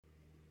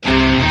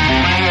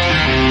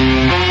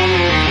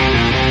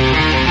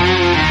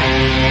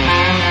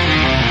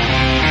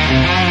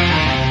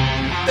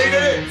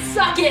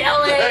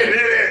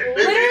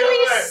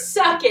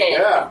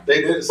Yeah,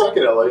 they didn't suck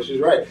at LA. She's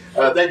right.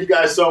 Thank you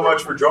guys so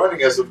much for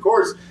joining us. Of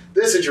course,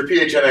 this is your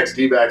PHNX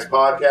D-backs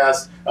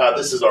podcast.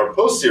 This is our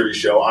Post Series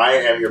show. I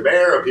am your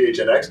mayor of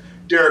PHNX,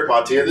 Derek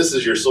Montilla. This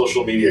is your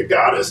social media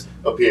goddess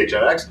of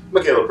PHNX,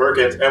 Michaela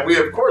Perkins. And we,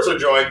 of course, are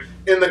joined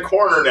in the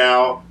corner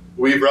now.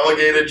 We've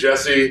relegated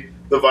Jesse,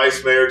 the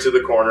vice mayor, to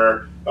the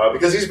corner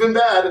because he's been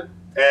bad.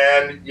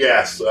 And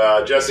yes,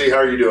 Jesse, how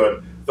are you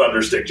doing?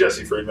 Thunderstick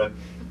Jesse Friedman.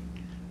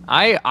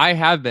 I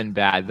have been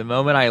bad. The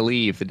moment I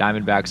leave, the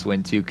Diamondbacks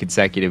win 2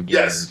 consecutive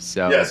games.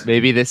 Yes.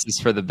 Maybe this is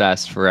for the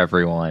best for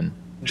everyone.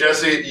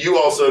 Jesse, you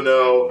also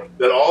know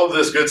that all of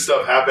this good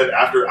stuff happened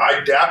after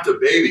I dapped a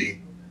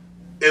baby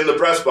in the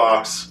press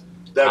box.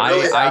 That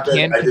really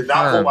happened. I did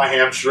not pull my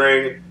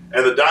hamstring,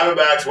 and the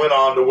Diamondbacks went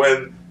on to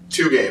win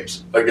 2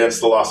 games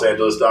against the Los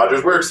Angeles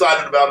Dodgers. We're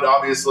excited about it,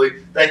 obviously.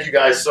 Thank you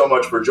guys so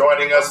much for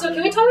joining us. So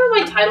can we talk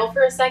about my title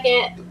for a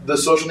second? The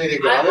social media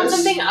goddess? I want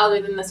something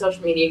other than the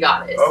social media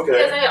goddess. Okay.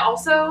 Because I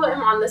also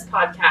am on this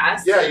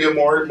podcast. Yeah, you have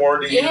more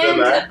to you than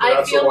that. And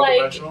I feel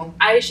like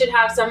I should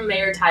have some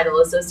mayor title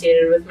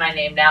associated with my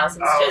name now.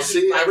 Since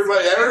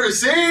everybody,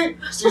 see?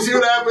 You see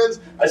what happens?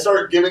 I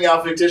start giving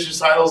out fictitious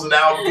titles, and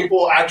now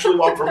people actually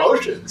want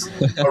promotions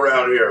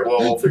around here. Well,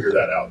 we'll figure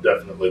that out,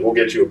 definitely. We'll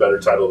get you a better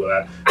title than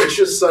that. It's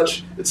just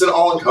it's an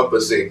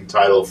all-encompassing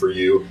title for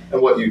you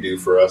and what you do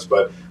for us.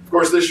 But, of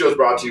course, this show is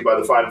brought to you by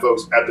the fine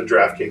folks at the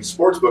DraftKings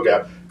Sportsbook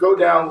app. Go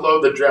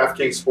download the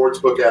DraftKings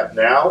Sportsbook app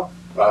now.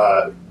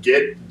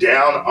 Get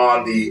down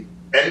on the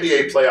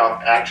NBA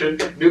playoff action.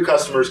 New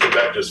customers can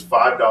bet just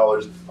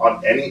 $5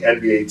 on any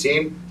NBA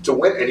team to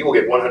win, and you will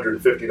get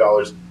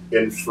 $150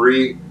 in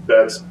free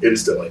bets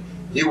instantly.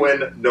 You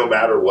win no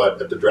matter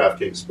what at the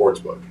DraftKings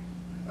Sportsbook.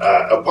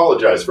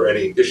 Apologize for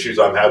any issues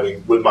I'm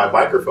having with my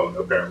microphone,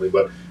 apparently.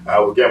 But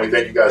again, we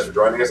thank you guys for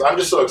joining us. I'm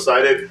just so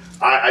excited.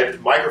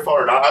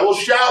 Microphone or not, I will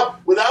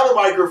shout without a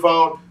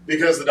microphone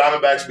because the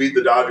Diamondbacks beat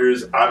the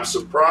Dodgers. I'm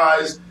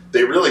surprised.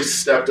 They really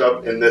stepped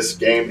up in this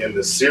game, in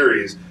this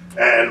series.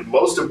 And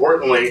most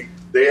importantly,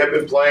 they have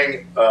been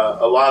playing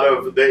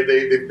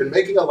they've been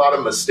making a lot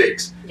of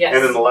mistakes. Yes.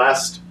 And in the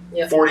last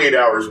 48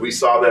 hours, we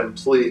saw them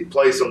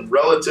play some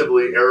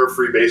relatively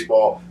error-free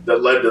baseball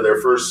that led to their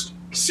first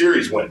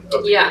series win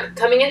of the year.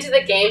 Coming into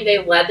the game,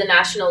 they led the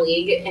National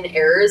League in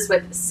errors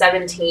with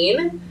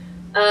 17,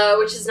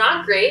 which is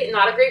not great.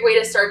 Not a great way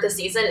to start the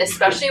season,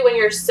 especially when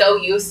you're so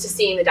used to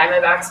seeing the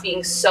Diamondbacks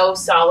being so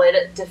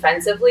solid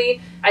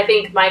defensively. I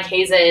think Mike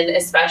Hazen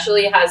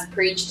especially has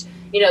preached,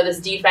 this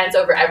defense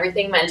over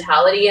everything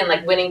mentality and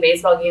like winning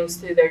baseball games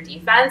through their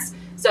defense.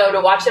 So to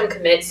watch them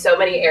commit so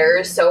many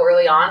errors so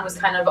early on was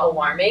kind of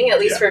alarming, at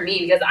least for me,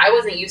 because I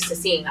wasn't used to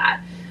seeing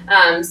that.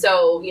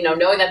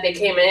 Knowing that they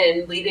came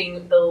in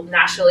leading the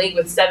National League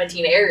with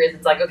 17 errors,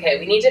 it's like, okay,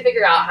 we need to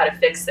figure out how to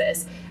fix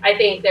this. I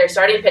think their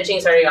starting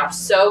off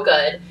so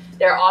good.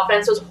 Their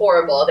offense was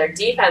horrible. Their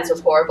defense was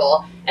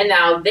horrible. And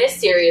now this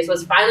series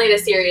was finally the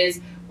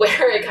series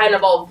where it kind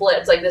of all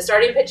flipped. Like the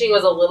starting pitching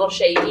was a little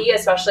shaky,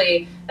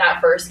 especially that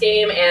first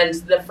game and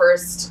the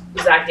first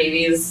Zach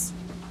Davies,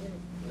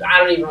 I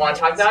don't even want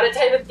to talk about it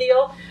type of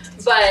deal.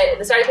 But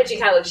the starting pitching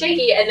kind of looked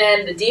shaky, and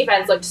then the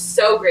defense looked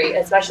so great,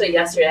 especially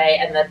yesterday,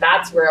 and the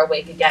bats were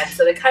awake again.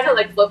 So they kind of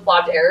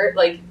flip-flopped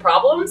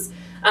problems.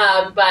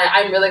 But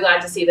I'm really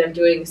glad to see them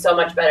doing so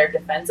much better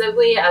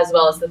defensively, as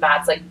well as the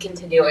bats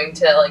continuing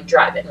to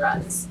drive in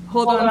runs.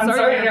 Hold on,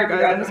 sorry,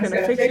 guys. I'm just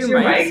gonna fix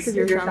your mics because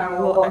you're sounding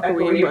a little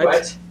echoey.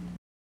 But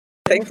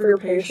thanks for your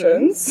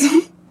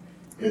patience.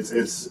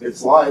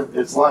 It's live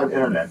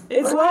internet.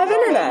 It's live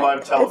internet.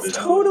 Live television. It's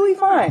totally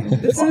fine.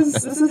 This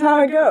is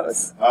how it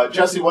goes.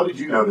 Jesse, what did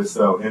you notice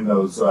though in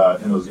those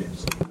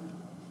games?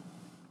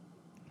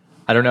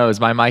 I don't know. Is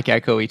my mic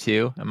echoey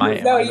too?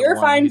 No, you're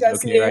fine,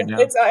 Jesse. Right now?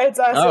 It's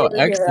us. Oh,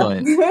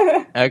 excellent,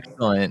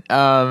 excellent.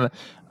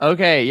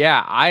 Okay,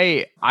 yeah.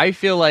 I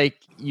feel like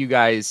you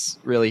guys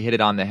really hit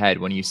it on the head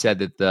when you said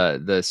that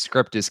the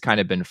script has kind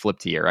of been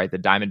flipped here, right? The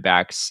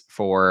Diamondbacks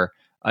for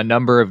a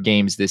number of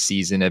games this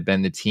season have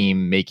been the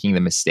team making the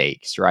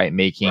mistakes, right?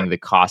 Making the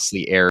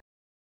costly errors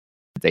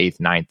in the 8th,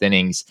 9th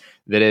innings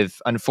that have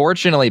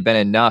unfortunately been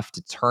enough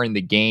to turn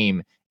the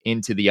game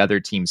into the other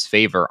team's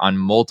favor on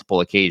multiple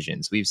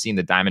occasions. We've seen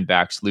the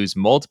Diamondbacks lose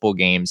multiple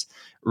games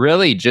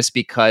really just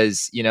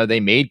because, they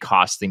made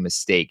costly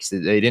mistakes.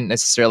 They didn't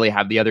necessarily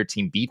have the other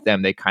team beat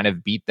them. They kind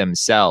of beat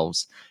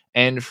themselves.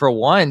 And for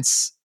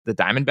once, the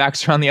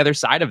Diamondbacks are on the other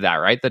side of that,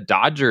 right? The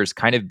Dodgers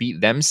kind of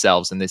beat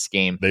themselves in this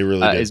game. They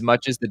really did. As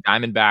much as the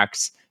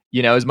Diamondbacks,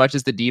 as much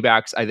as the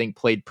D-backs, I think,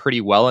 played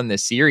pretty well in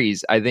this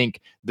series. I think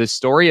the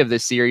story of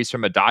this series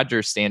from a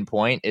Dodgers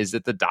standpoint is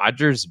that the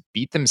Dodgers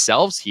beat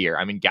themselves here.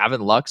 I mean, Gavin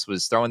Lux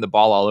was throwing the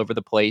ball all over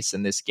the place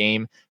in this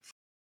game.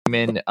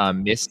 Freeman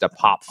missed a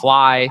pop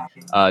fly.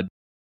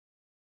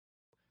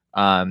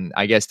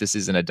 I guess this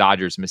isn't a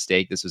Dodgers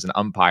mistake. This was an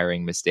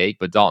umpiring mistake,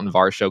 but Dalton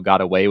Varsho got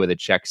away with a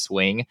check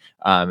swing,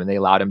 and they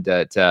allowed him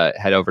to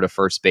head over to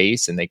first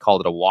base, and they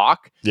called it a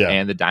walk. Yeah.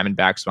 And the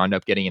Diamondbacks wound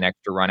up getting an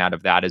extra run out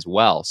of that as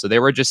well. So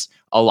there were just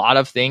a lot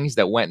of things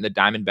that went in the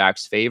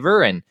Diamondbacks'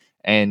 favor, and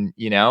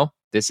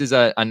this is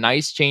a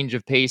nice change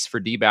of pace for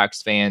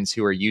D-backs fans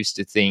who are used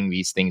to seeing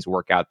these things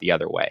work out the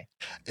other way.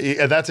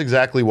 Yeah, that's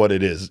exactly what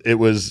it is. It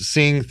was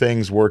seeing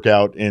things work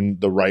out in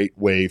the right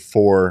way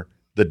for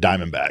the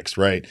Diamondbacks,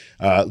 right?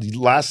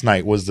 Last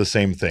night was the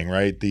same thing,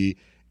 right? The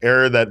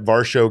error that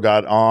Varsho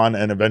got on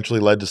and eventually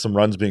led to some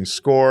runs being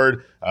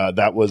scored.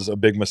 That was a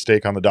big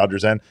mistake on the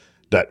Dodgers' end.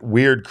 That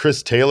weird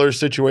Chris Taylor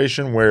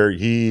situation where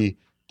he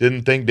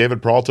didn't think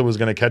David Peralta was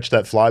going to catch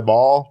that fly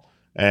ball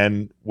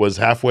and was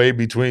halfway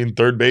between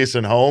third base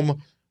and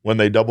home when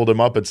they doubled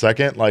him up at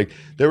second. Like,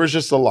 there was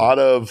just a lot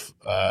of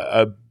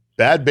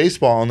bad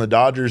baseball on the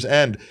Dodgers'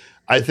 end.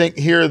 I think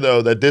here,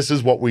 though, that this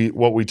is what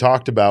we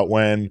talked about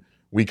when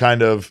we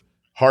kind of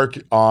hark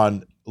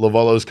on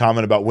Lovullo's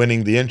comment about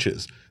winning the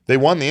inches. They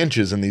won the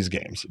inches in these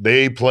games.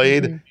 They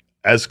played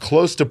as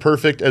close to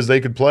perfect as they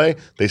could play.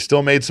 They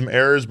still made some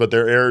errors, but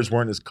their errors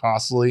weren't as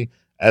costly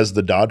as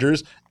the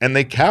Dodgers, and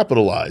they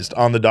capitalized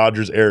on the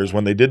Dodgers' errors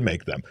when they did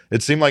make them.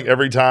 It seemed like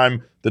every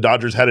time the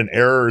Dodgers had an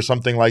error or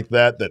something like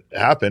that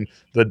happened,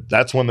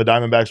 that's when the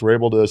Diamondbacks were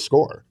able to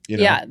score. You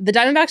know? Yeah, the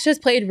Diamondbacks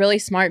just played really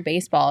smart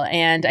baseball,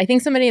 and I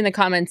think somebody in the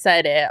comments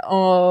said it.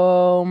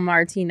 Oh,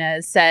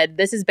 Martinez said,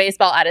 "This is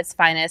baseball at its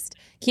finest.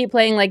 Keep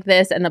playing like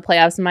this, and the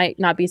playoffs might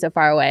not be so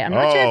far away." I'm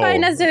not sure if I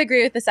necessarily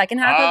agree with the second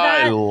half of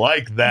that. I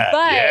like that.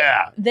 But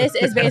yeah, this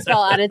is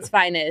baseball at its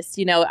finest.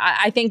 You know,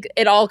 I think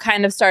it all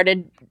kind of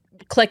started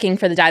clicking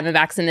for the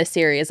Diamondbacks in this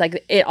series.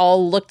 Like, it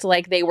all looked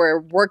like they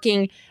were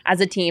working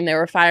as a team. They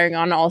were firing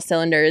on all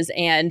cylinders,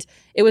 and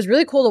it was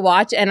really cool to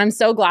watch. And I'm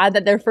so glad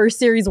that their first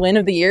series win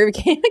of the year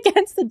came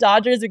against the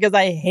Dodgers, because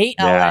I hate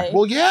LA.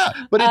 Well, yeah,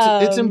 but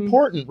it's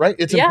important, right?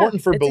 It's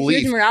important for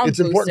belief. It's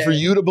important for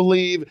you to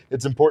believe.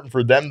 It's important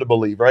for them to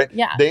believe, right?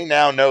 Yeah. They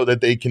now know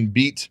that they can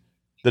beat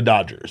the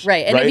Dodgers.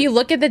 Right. And if you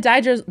look at the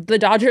Dodgers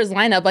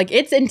lineup, like,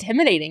 it's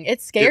intimidating.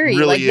 It's scary. It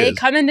really like, they is.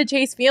 come into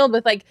Chase Field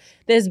with like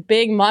this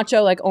big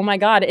macho, like, oh my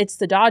God, it's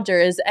the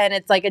Dodgers. And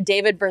it's like a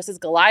David versus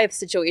Goliath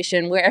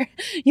situation where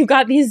you've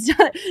got these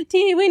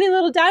teeny weeny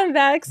little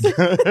Diamondbacks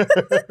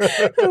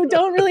who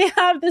don't really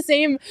have the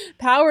same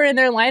power in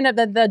their lineup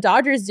that the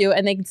Dodgers do,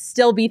 and they can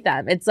still beat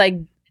them. It's like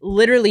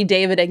literally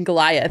David and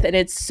Goliath, and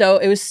it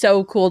was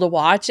so cool to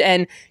watch,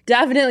 and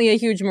definitely a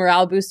huge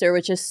morale booster,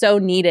 which is so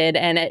needed.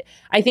 And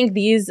I think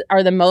these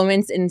are the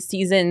moments in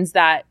seasons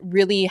that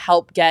really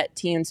help get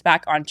teams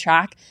back on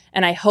track,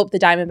 and I hope the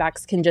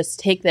Diamondbacks can just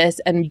take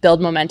this and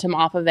build momentum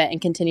off of it and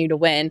continue to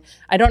win.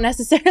 I don't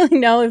necessarily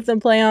know if the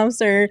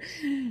playoffs are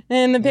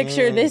in the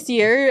picture this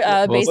year.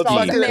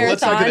 Baseball is a marathon,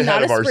 let's not get ahead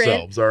not of a sprint.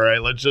 ourselves. All right,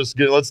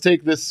 let's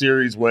take this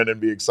series win and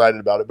be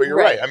excited about it. But you're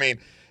right. I mean,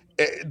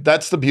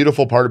 that's the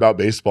beautiful part about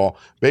baseball.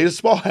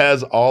 Baseball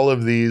has all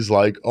of these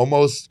like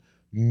almost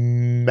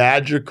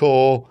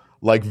magical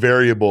like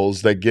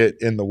variables that get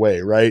in the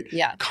way, right?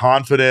 Yeah.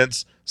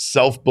 Confidence,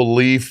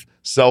 self-belief,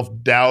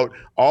 self-doubt,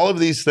 all of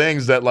these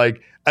things that,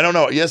 like, I don't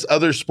know. Yes,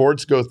 other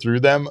sports go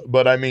through them,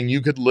 but I mean,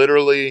 you could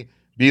literally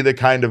be the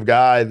kind of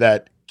guy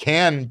that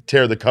can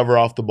tear the cover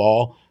off the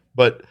ball,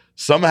 but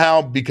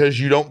somehow, because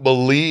you don't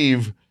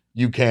believe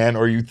you can,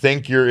 or you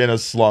think you're in a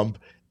slump,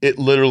 it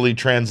literally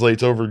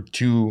translates over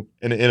to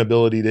an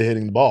inability to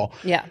hitting the ball.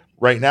 Yeah.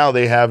 Right now,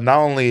 they have not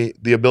only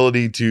the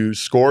ability to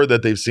score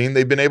that they've seen,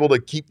 they've been able to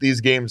keep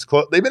these games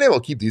close. They've been able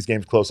to keep these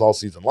games close all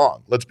season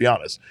long. Let's be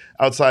honest.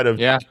 Outside of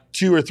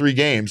 2 or 3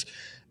 games,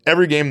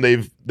 every game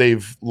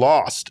they've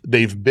lost,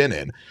 they've been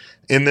in.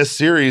 In this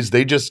series,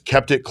 they just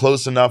kept it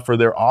close enough for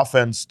their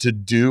offense to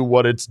do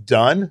what it's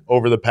done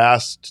over the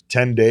past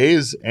 10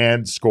 days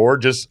and score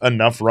just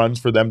enough runs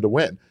for them to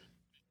win.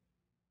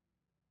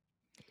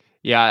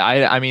 Yeah,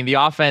 I mean, the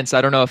offense,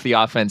 I don't know if the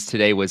offense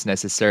today was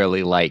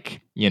necessarily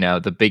like,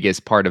 the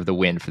biggest part of the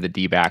win for the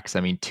D-backs. I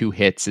mean, 2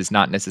 hits is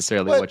not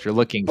necessarily what you're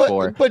looking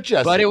for. But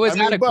it was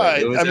adequate.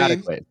 It was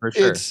adequate, for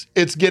sure.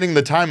 It's getting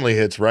the timely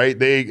hits,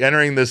 right?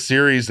 Entering this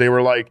series, they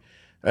were like,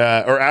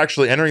 or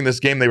actually entering this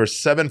game, they were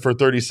 7 for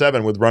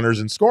 37 with runners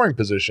in scoring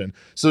position.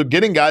 So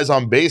getting guys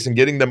on base and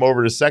getting them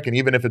over to second,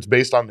 even if it's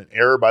based on an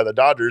error by the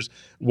Dodgers,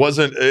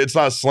 it's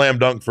not a slam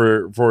dunk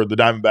for the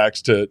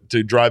Diamondbacks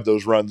to drive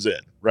those runs in,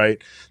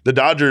 right? The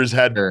Dodgers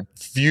had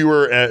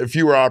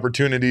fewer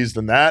opportunities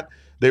than that.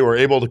 They were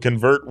able to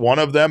convert one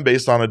of them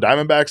based on a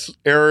Diamondbacks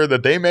error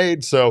that they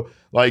made. So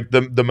like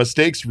the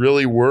mistakes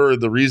really were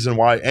the reason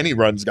why any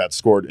runs got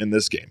scored in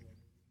this game.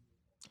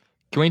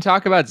 Can we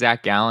talk about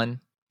Zach Gallen?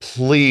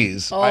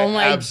 Please. I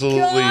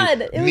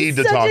absolutely need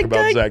to talk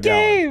about Zach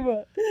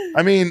Gallen.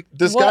 I mean,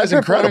 this guy's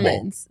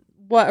incredible.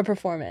 What a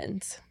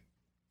performance.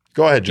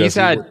 Go ahead,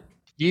 Jesse.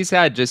 He's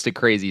had just a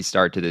crazy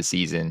start to the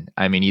season.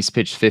 I mean, he's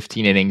pitched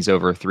 15 innings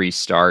over 3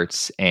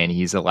 starts, and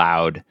he's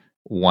allowed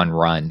 1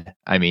 run.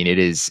 I mean, it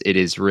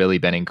is really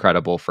been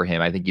incredible for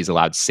him. I think he's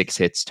allowed 6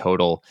 hits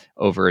total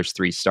over his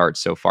 3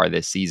 starts so far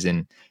this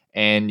season.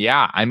 And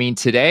yeah, I mean,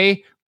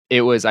 today,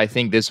 I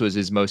think this was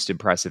his most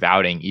impressive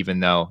outing, even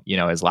though,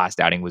 his last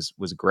outing was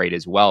great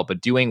as well.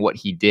 But doing what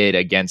he did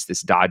against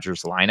this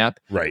Dodgers lineup,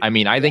 right? I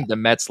mean, I think the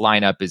Mets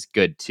lineup is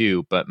good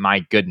too, but my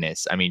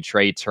goodness, I mean,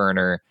 Trey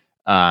Turner,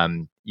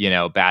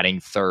 batting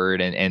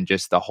third, and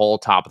just the whole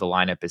top of the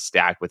lineup is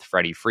stacked with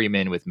Freddie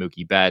Freeman, with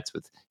Mookie Betts,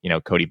 with,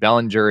 Cody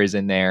Bellinger is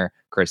in there,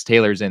 Chris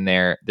Taylor's in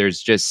there.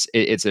 There's just,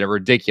 it's a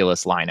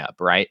ridiculous lineup,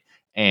 right?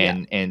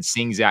 And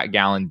seeing Zach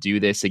Gallen do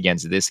this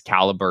against this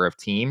caliber of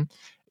team,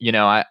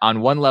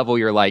 on one level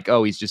you're like,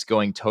 oh, he's just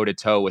going toe to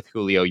toe with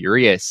Julio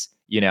Urias.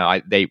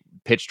 They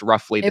pitched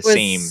roughly the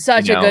same. It was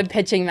such a good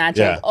pitching matchup.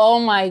 Yeah. Oh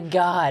my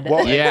God.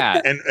 Well,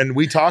 yeah. And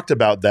we talked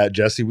about that,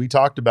 Jesse. We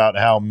talked about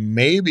how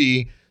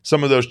maybe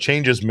some of those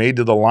changes made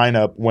to the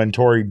lineup when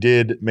Torrey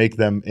did make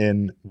them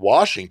in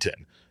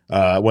Washington,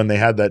 when they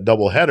had that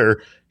doubleheader,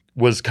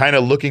 was kind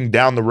of looking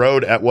down the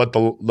road at what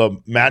the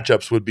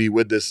matchups would be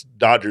with this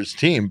Dodgers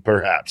team,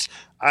 perhaps.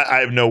 I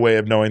have no way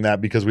of knowing that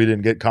because we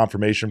didn't get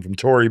confirmation from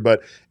Torrey,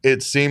 but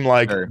it seemed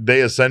like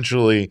they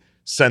essentially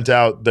sent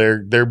out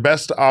their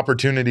best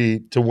opportunity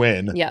to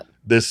win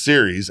this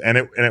series, and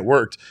it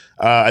worked.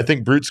 I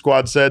think Brute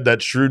Squad said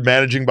that shrewd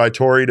managing by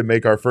Torrey to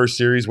make our first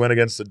series win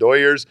against the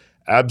Doyers.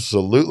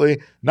 Absolutely.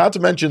 Not to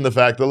mention the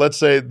fact that, let's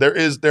say,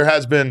 there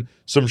has been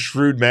some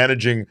shrewd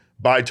managing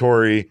by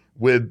Torrey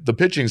with the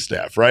pitching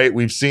staff, right?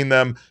 We've seen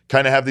them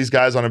kind of have these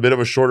guys on a bit of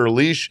a shorter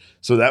leash,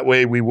 so that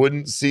way we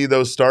wouldn't see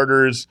those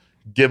starters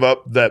give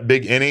up that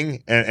big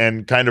inning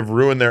and kind of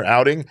ruin their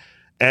outing.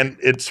 And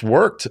it's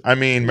worked. I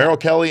mean, Merrill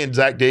Kelly and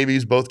Zach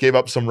Davies both gave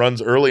up some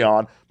runs early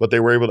on, but they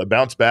were able to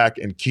bounce back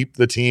and keep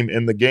the team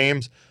in the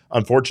games.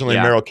 Unfortunately,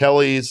 Merrill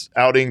Kelly's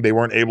outing, they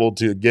weren't able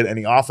to get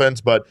any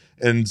offense, but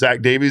in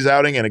Zach Davies'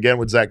 outing, and again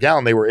with Zach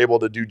Gallen, they were able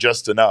to do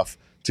just enough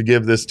to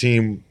give this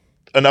team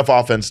enough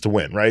offense to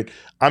win, right?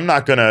 I'm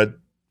not going to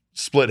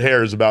split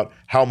hairs about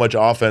how much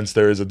offense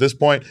there is at this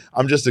point.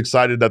 I'm just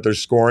excited that they're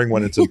scoring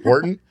when it's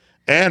important.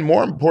 And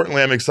more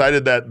importantly, I'm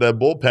excited that the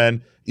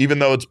bullpen, even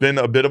though it's been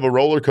a bit of a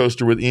roller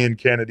coaster with Ian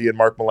Kennedy and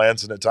Mark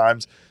Melancon at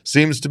times,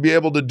 seems to be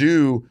able to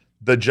do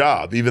the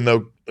job, even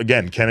though,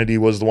 again, Kennedy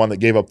was the one that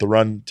gave up the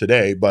run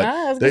today. But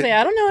I was going to say,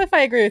 I don't know if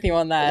I agree with you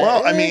on that.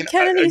 Well, I mean,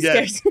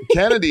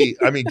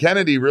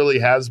 Kennedy really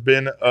has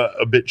been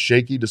a bit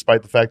shaky,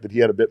 despite the fact that he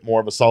had a bit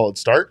more of a solid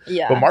start.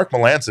 Yeah. But Mark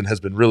Melancon has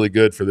been really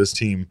good for this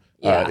team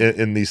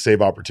in these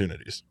save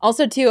opportunities.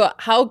 Also, too,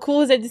 how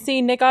cool is it to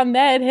see Nick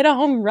Ahmed hit a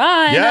home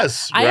run?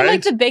 Yes, I am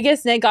like the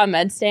biggest Nick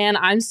Ahmed stan.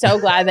 I'm so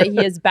glad that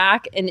he is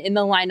back and in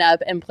the lineup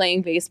and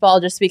playing baseball,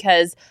 just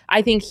because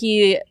I think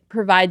he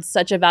provides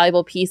such a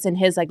valuable piece in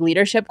his like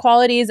leadership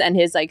qualities and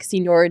his like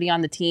seniority on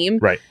the team.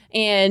 Right.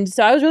 And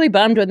so I was really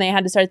bummed when they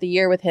had to start the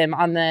year with him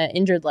on the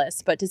injured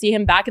list. But to see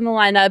him back in the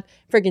lineup,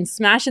 freaking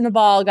smashing the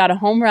ball, got a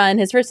home run,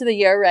 his first of the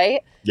year,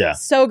 right? Yeah.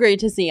 So great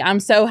to see. I'm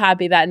so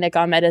happy that Nick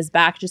Ahmed is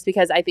back, just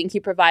because I think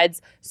he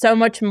provides so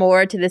much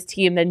more to this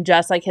team than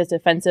just like his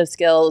defensive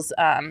skills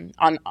on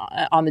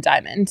the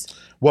diamond.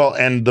 Well,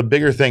 and the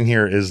bigger thing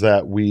here is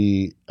that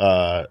we,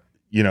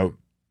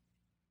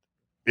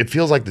 it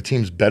feels like the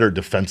team's better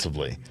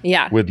defensively.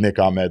 Yeah. With Nick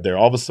Ahmed there,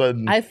 all of a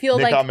sudden, I feel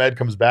Nick Ahmed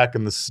comes back,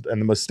 and the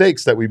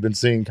mistakes that we've been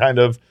seeing kind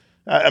of.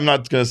 I'm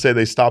not going to say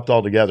they stopped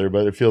altogether,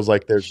 but it feels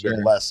like there's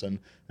been less,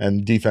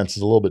 and defense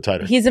is a little bit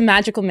tighter. He's a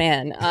magical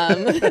man.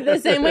 The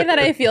same way that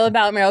I feel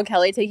about Merrill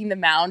Kelly taking the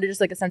mound,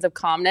 just like a sense of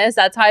calmness.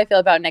 That's how I feel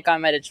about Nick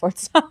Ahmed at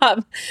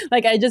shortstop.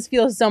 Like, I just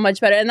feel so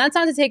much better. And that's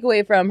not to take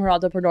away from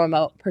Geraldo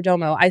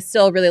Perdomo. I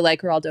still really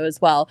like Geraldo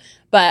as well.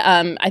 But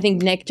I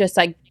think Nick just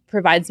like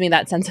provides me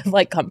that sense of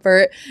like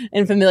comfort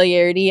and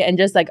familiarity and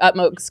just like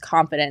utmost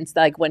confidence,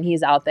 like when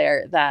he's out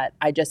there, that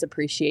I just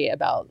appreciate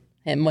about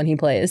him when he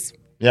plays.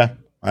 Yeah,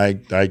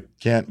 I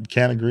can't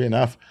agree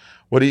enough.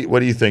 What do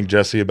you think,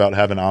 Jesse, about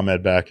having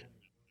Ahmed back?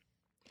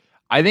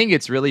 I think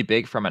it's really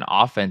big from an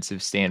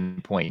offensive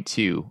standpoint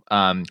too.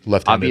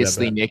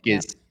 Obviously, Nick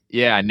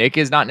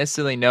is not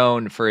necessarily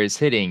known for his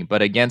hitting,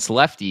 but against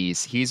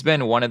lefties, he's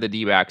been one of the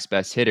D-backs'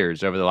 best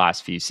hitters over the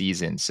last few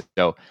seasons.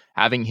 So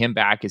having him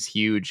back is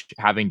huge.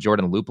 Having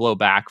Jordan Luplow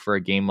back for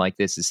a game like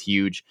this is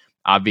huge.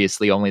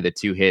 Obviously, only the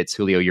 2 hits.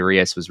 Julio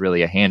Urias was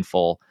really a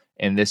handful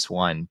in this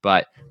one,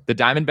 but the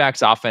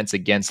Diamondbacks offense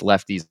against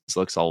lefties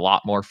looks a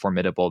lot more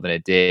formidable than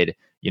it did,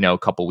 a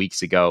couple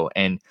weeks ago.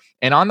 And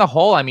on the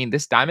whole, I mean,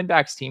 this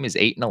Diamondbacks team is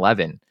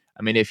 8-11.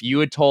 I mean, if you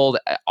had told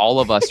all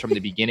of us from the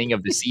beginning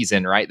of the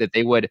season, right, that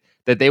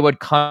they would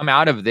come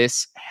out of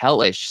this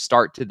hellish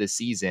start to the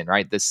season,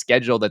 right, the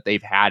schedule that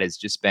they've had has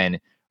just been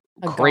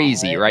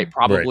crazy, right?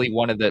 Probably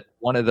one of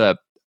the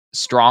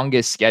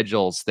strongest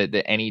schedules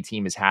that any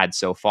team has had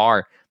so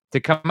far. To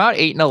come out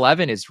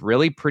 8-11 is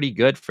really pretty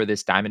good for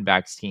this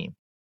Diamondbacks team.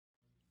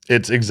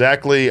 It's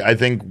exactly, I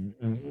think,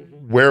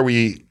 where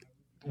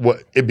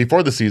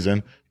before the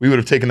season, we would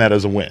have taken that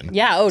as a win.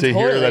 Yeah, totally.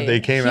 Hear that they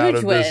came out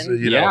of this,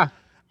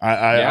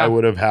 I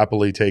would have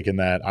happily taken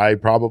that. I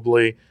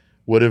probably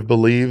would have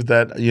believed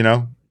that,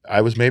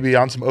 I was maybe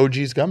on some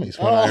OG's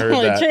gummies when I heard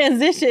that.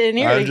 Transition,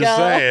 here we go. I'm just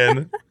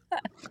saying.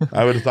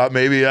 I would have thought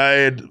maybe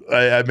I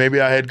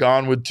had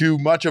gone with too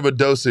much of a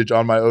dosage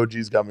on my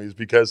OG's gummies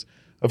because,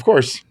 of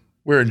course,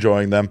 We're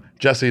enjoying them.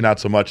 Jesse,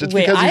 not so much. It's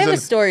Wait, because I have a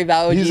story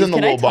about OGs. he's in the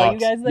Can I little tell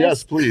box. you guys this?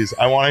 Yes, please.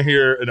 I want to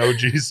hear an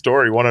OG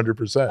story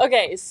 100%.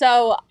 Okay,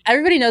 so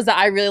everybody knows that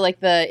I really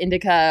like the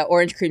Indica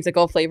orange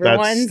creamsicle flavor That's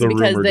ones the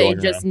because rumor they going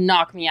just around.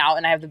 knock me out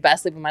and I have the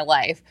best sleep of my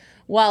life.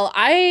 Well,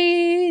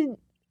 I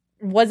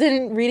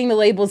wasn't reading the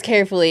labels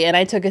carefully and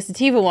I took a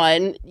sativa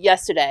one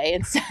yesterday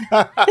instead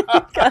of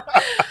Indica.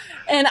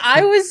 And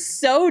I was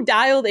so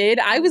dialed in.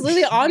 I was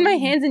literally on my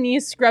hands and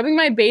knees scrubbing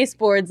my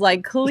baseboards,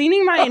 like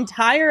cleaning my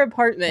entire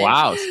apartment.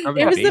 Wow.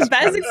 It was the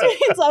best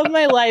experience of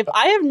my life.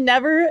 I have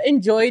never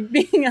enjoyed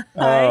being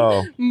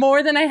high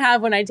more than I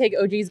have when I take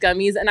OG's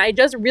gummies. And I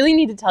just really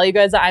need to tell you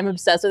guys that I'm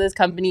obsessed with this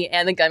company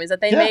and the gummies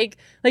that they make.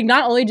 Like,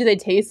 not only do they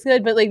taste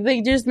good, but like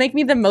they just make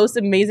me the most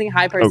amazing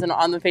high person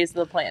on the face of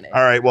the planet.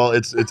 All right. Well,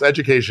 it's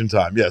education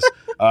time. Yes.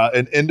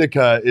 An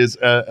indica is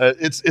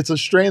it's a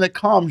strain that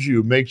calms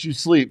you, makes you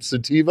sleep.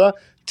 Sativa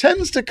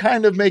tends to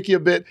kind of make you a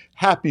bit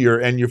happier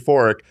and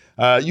euphoric.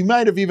 You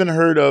might have even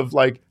heard of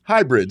like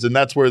hybrids, and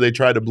that's where they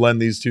try to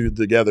blend these two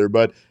together.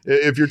 But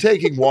if you're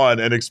taking one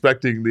and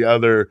expecting the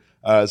other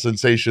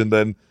sensation,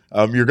 then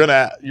you're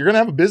gonna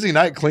have a busy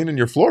night cleaning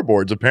your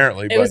floorboards.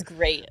 Apparently, it was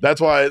great. That's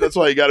why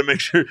you got to make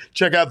sure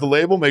check out the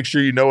label, make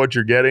sure you know what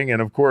you're getting,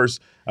 and of course,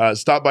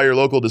 stop by your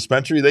local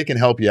dispensary. They can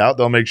help you out.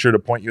 They'll make sure to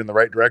point you in the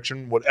right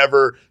direction,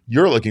 whatever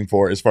you're looking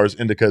for as far as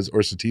indicas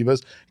or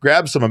sativas.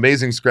 Grab some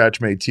amazing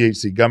scratch-made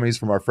THC gummies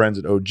from our friends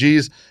at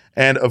OG's,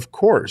 and of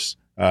course,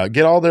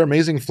 get all their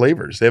amazing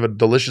flavors. They have a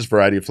delicious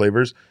variety of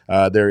flavors.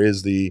 There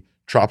is the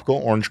tropical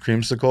orange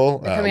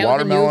creamsicle, coming out with a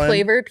watermelon, new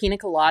flavor, pina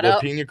colada.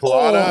 the pina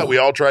colada. We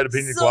all tried a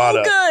pina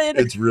colada. Good.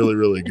 It's really,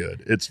 really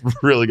good. It's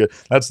really good.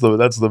 That's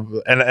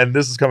the and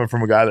this is coming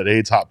from a guy that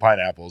hates hot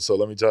pineapples. So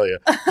let me tell you,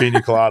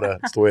 pina colada,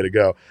 it's the way to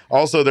go.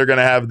 Also, they're going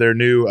to have their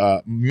new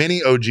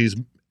mini OG's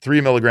 3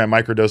 milligram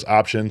microdose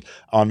option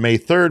on May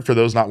 3rd for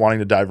those not wanting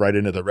to dive right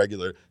into the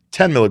regular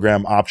 10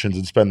 milligram options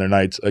and spend their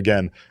nights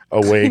again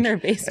awake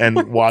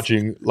and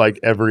watching like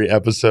every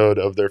episode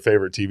of their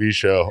favorite TV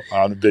show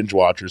on binge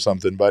watch or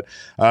something. But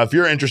if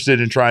you're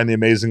interested in trying the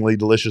amazingly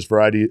delicious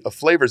variety of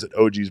flavors that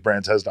OG's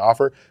Brands has to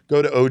offer,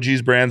 go to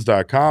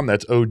ogsbrands.com.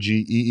 That's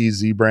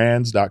OGEEZ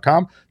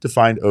brands.com to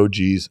find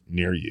OG's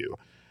near you.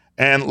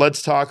 And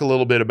let's talk a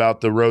little bit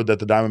about the road that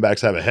the Diamondbacks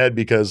have ahead,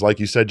 because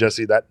like you said,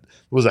 Jesse, that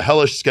was a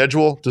hellish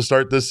schedule to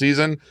start this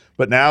season.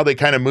 But now they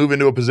kind of move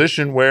into a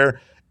position where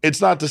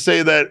it's not to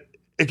say that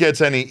it gets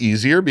any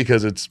easier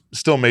because it's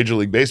still Major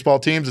League Baseball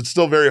teams. It's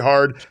still very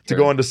hard to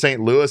go into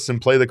St. Louis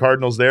and play the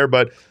Cardinals there.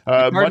 But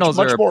the Cardinals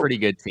much are more, a pretty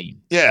good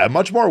team. Yeah,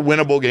 much more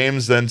winnable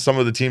games than some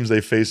of the teams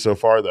they've faced so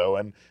far, though.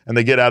 And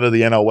they get out of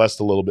the NL West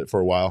a little bit for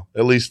a while,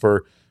 at least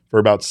for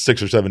about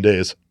 6 or 7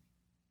 days.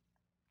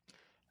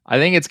 I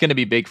think it's going to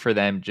be big for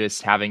them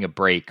just having a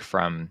break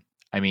from,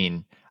 I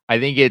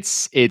think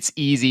it's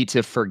easy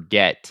to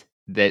forget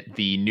that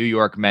the New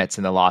York Mets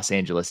and the Los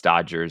Angeles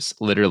Dodgers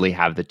literally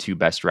have the 2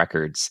 best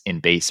records in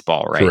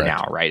baseball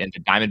now, right? And the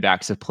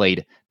Diamondbacks have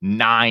played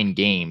 9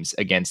 games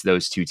against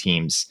those 2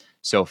 teams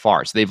so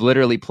far. So they've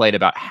literally played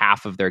about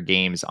half of their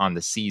games on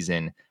the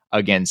season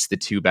against the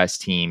 2 best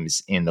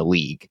teams in the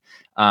league.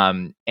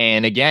 And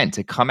again,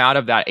 to come out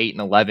of that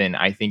 8-11,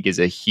 I think is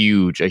a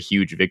huge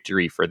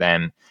victory for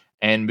them.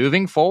 And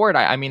moving forward,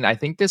 I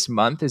think this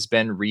month has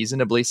been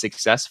reasonably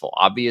successful.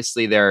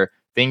 Obviously, there are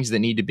things that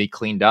need to be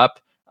cleaned up,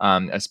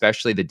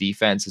 especially the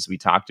defense, as we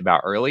talked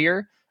about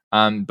earlier.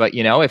 But,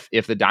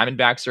 if the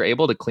Diamondbacks are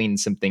able to clean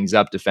some things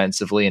up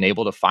defensively and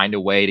able to find a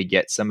way to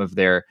get some of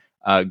their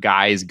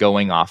guys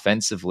going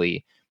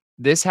offensively,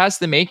 this has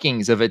the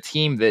makings of a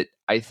team that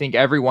I think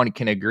everyone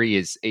can agree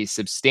is a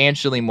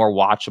substantially more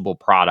watchable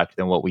product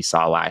than what we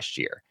saw last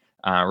year.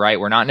 Right.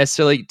 We're not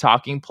necessarily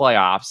talking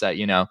playoffs that,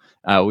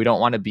 we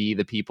don't want to be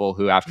the people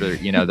who after,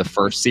 the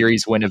first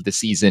series win of the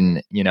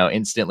season,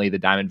 instantly the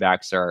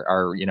Diamondbacks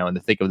are, in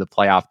the thick of the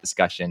playoff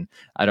discussion.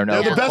 I don't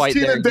know. They're the best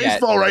team in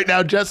baseball right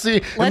now,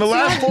 Jesse. In the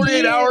last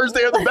 48 hours,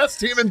 they are the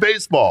best team in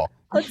baseball.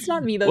 Let's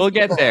not be those. We'll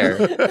get there.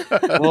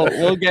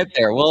 We'll get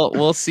there.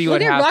 We'll see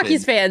what happens.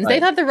 Rockies fans, they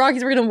thought the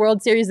Rockies were going to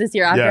World Series this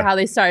year after how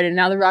they started.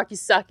 Now the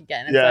Rockies suck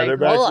again. It's they're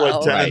back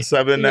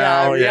 10-7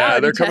 now. Yeah,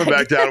 they're coming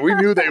back down. We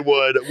knew they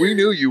would. We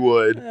knew you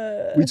would.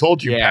 We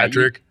told you,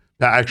 Patrick.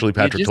 Actually,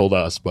 Patrick told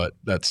us, but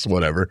that's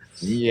whatever.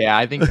 Yeah,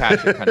 I think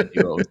Patrick kind of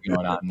knew what was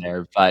going on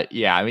there. But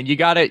yeah, you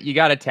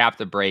gotta tap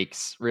the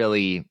brakes.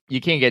 Really, you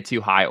can't get too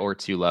high or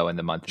too low in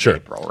the month of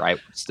April, right?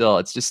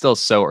 It's just still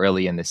so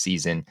early in the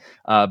season.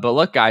 But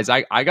look, guys,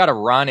 I got to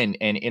run and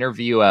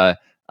interview a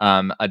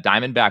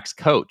Diamondbacks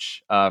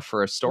coach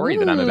for a story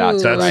that I'm about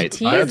to write.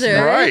 That's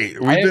right.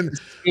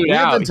 We've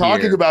been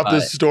talking about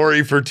this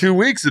story for 2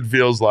 weeks, it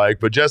feels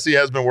like. But Jesse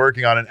has been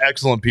working on an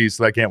excellent piece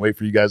that I can't wait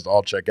for you guys to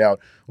all check out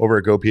over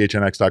at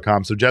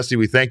gophnx.com. So, Jesse,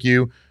 we thank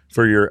you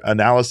for your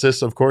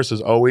analysis, of course, as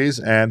always,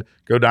 and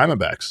go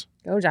Diamondbacks.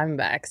 Go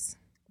Diamondbacks.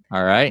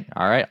 All right.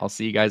 I'll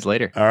see you guys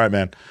later. All right,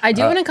 man. I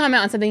do want to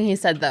comment on something he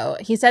said, though.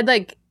 He said,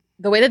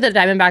 the way that the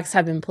Diamondbacks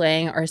have been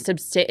playing are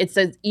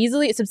substantially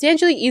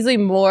easily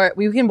more.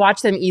 We can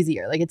watch them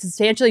easier. Like it's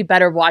substantially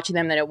better watching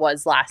them than it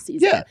was last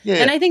season. Yeah.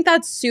 And I think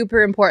that's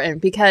super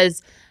important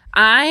because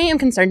I am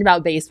concerned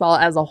about baseball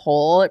as a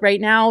whole right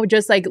now.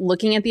 Just like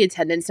looking at the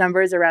attendance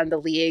numbers around the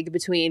league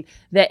between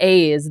the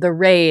A's, the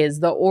Rays,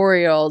 the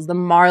Orioles, the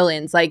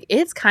Marlins, like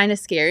it's kind of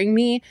scaring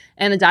me.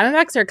 And the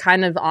Diamondbacks are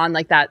kind of on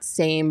like that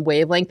same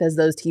wavelength as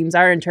those teams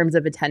are in terms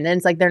of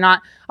attendance. Like they're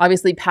not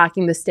obviously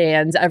packing the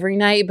stands every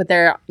night, but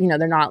they're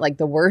not like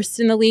the worst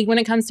in the league when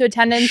it comes to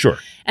attendance. Sure.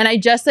 And I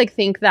just like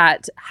think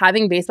that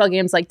having baseball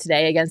games like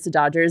today against the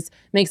Dodgers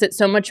makes it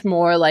so much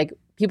more like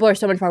people are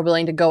so much more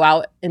willing to go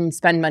out and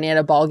spend money at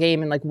a ball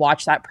game and like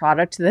watch that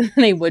product than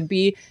they would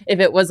be if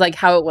it was like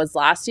how it was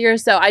last year.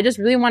 So I just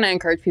really want to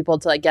encourage people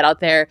to like get out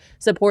there,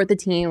 support the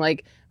team,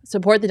 like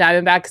support the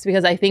Diamondbacks,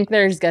 because I think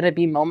there's going to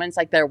be moments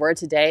like there were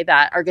today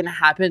that are going to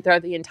happen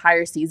throughout the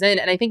entire season.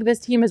 And I think this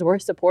team is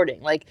worth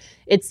supporting. Like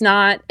it's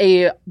not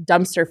a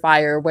dumpster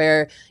fire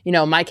where,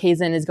 Mike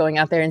Hazen is going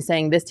out there and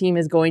saying this team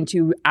is going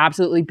to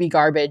absolutely be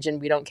garbage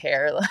and we don't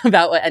care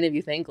about what any of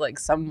you think, like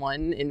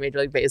someone in Major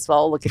League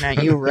Baseball looking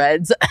at you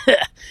Reds.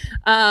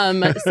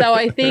 So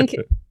I think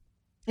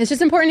it's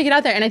just important to get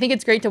out there. And I think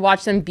it's great to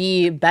watch them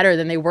be better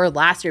than they were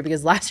last year,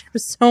 because last year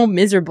was so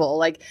miserable.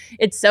 Like,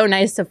 it's so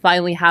nice to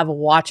finally have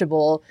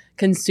watchable,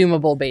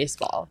 consumable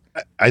baseball.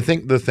 I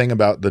think the thing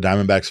about the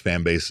Diamondbacks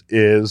fan base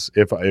is,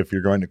 if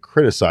you're going to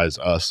criticize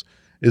us,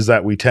 is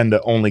that we tend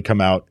to only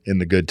come out in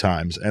the good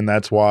times. And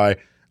that's why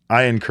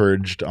I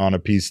encouraged on a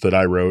piece that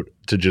I wrote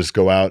to just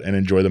go out and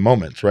enjoy the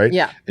moments, right?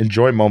 Yeah.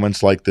 Enjoy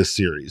moments like this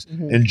series.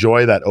 Mm-hmm.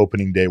 Enjoy that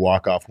opening day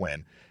walk-off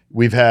win.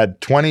 We've had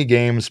 20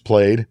 games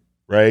played,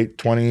 right?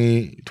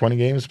 20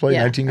 games played,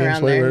 19 games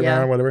played,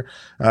 whatever.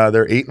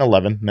 They're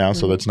 8-11 now,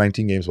 so that's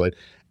 19 games played.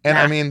 And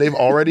I mean, they've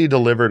already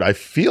delivered, I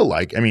feel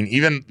like. I mean,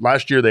 even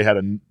last year they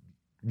had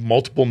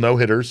multiple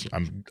no-hitters.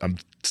 I'm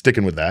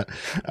sticking with that.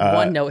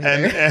 One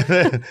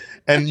no-hitter.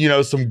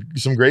 And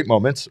some great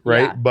moments,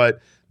 right? Yeah.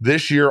 But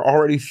this year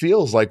already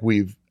feels like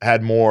we've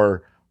had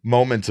more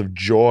moments of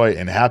joy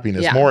and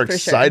happiness, more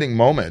exciting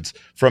moments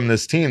from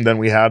this team than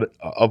we had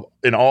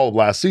in all of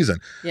last season.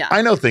 Yeah.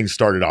 I know things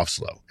started off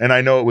slow, and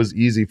I know it was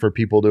easy for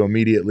people to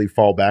immediately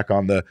fall back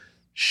on the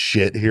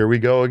shit, here we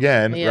go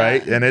again,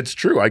 right? And it's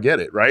true. I get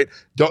it, right?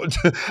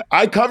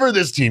 I cover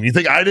this team. You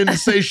think I didn't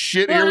say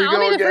shit, here we go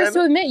again? I'll be the first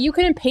to admit, you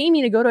couldn't pay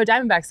me to go to a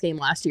Diamondbacks game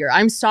last year.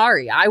 I'm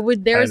sorry.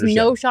 There's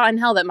no shot in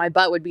hell that my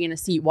butt would be in a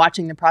seat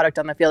watching the product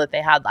on the field that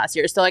they had last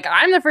year. So, like,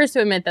 I'm the first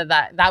to admit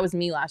that was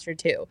me last year,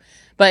 too.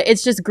 But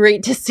it's just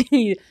great to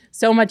see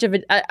so much of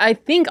it. I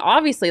think,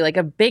 obviously, like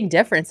a big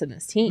difference in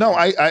this team. No,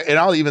 and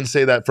I'll even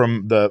say that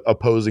from the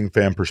opposing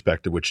fan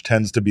perspective, which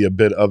tends to be a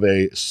bit of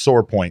a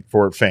sore point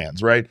for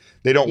fans, right?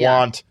 They don't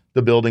want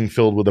the building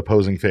filled with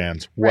opposing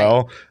fans. Right.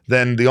 Well,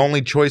 then the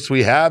only choice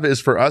we have is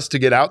for us to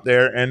get out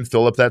there and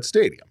fill up that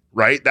stadium,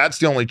 right? That's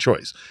the only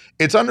choice.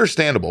 It's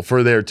understandable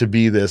for there to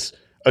be this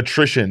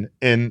attrition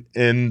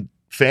in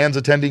fans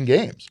attending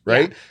games,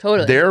 right? Yeah,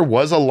 totally. There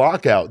was a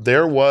lockout.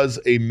 There was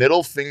a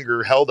middle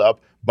finger held up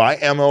by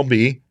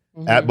MLB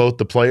at both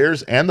the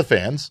players and the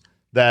fans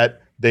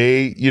that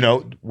they,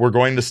 were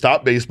going to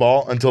stop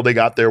baseball until they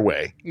got their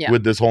way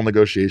with this whole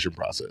negotiation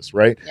process,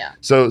 right? Yeah.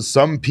 So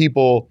some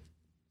people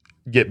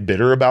get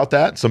bitter about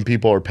that. Some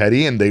people are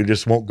petty and they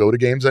just won't go to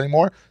games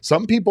anymore.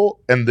 Some people,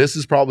 and this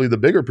is probably the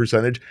bigger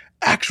percentage,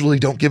 actually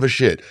don't give a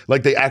shit.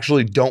 Like they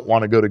actually don't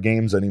want to go to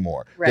games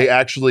anymore. Right. They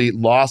actually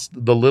lost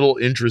the little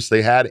interest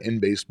they had in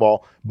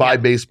baseball by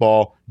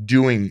baseball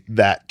doing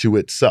that to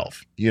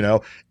itself.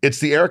 It's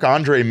the Eric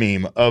Andre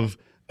meme of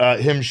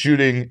him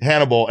shooting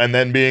Hannibal and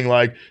then being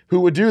like, who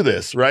would do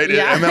this, right?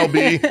 Yeah.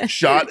 MLB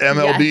shot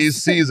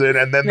MLB's season,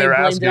 and then they're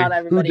asking,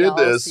 who did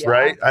this,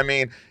 right? I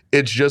mean,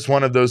 it's just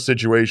one of those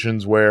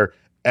situations where,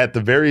 at the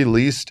very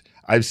least,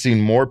 I've seen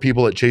more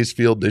people at Chase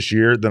Field this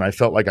year than I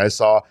felt like I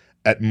saw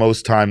at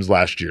most times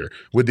last year,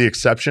 with the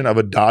exception of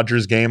a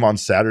Dodgers game on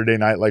Saturday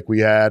night like we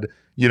had.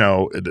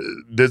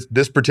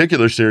 This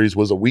particular series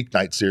was a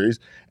weeknight series.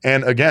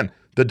 And again,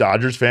 the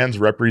Dodgers fans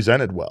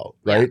represented well,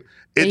 right?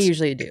 Yeah, they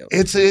usually do.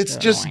 It's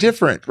just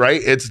different,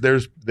 right?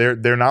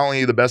 They're not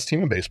only the best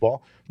team in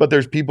baseball, but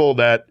there's people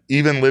that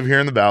even live here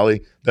in the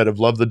Valley that have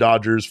loved the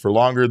Dodgers for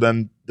longer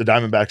than the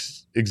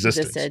Diamondbacks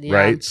existed,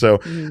 right? So,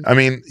 I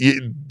mean,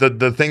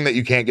 the thing that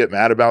you can't get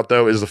mad about,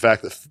 though, is the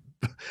fact that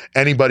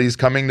anybody's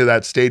coming to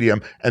that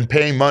stadium and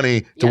paying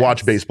money to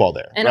watch baseball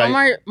there. And right?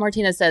 Omar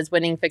Martinez says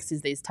winning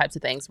fixes these types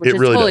of things, which is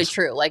really totally does.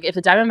 true. Like if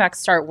the Diamondbacks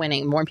start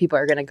winning, more people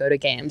are going to go to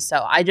games.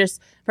 So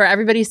for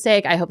everybody's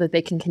sake, I hope that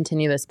they can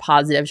continue this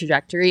positive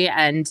trajectory,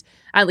 and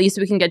at least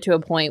we can get to a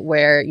point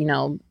where,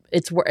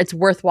 it's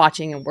worth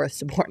watching and worth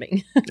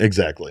supporting.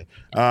 Exactly.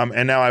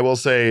 And now I will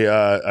say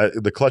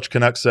the Clutch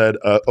Canuck said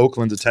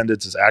Oakland's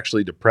attendance is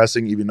actually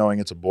depressing, even knowing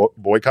it's a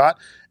boycott.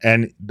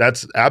 And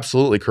that's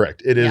absolutely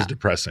correct. It is Yeah.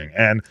 depressing.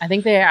 And I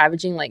think they're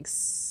averaging like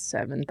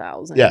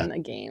 7,000 Yeah. a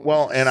game.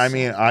 well, and I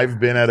mean, I've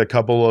been at a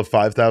couple of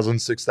 5,000,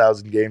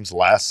 6,000 games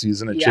last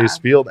season at Yeah. Chase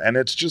Field, and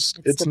it's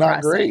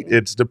not great. depressing.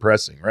 It's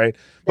depressing, right?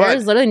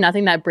 There's literally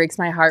nothing that breaks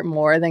my heart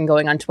more than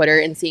going on Twitter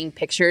and seeing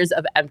pictures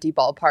of empty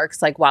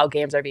ballparks like while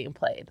games are being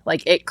played.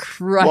 Like it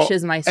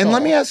crushes my soul. And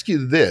let me ask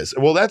you this.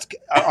 Well, that's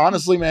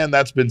honestly, man,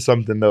 that's been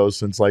something though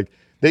since like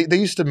they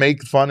used to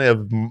make fun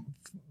of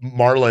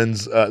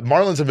Marlins.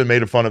 Marlins have been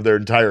made fun of their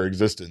entire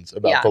existence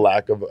about the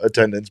lack of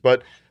attendance.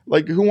 But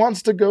like, who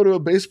wants to go to a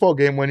baseball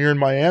game when you're in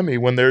Miami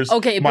when there's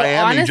Miami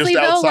honestly, just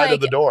outside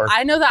of the door?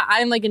 I know that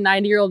I'm like a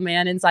 90-year-old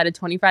man inside a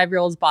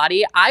 25-year-old's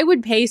body. I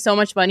would pay so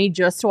much money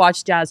just to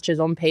watch Jazz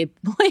Chisholm play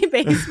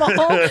baseball.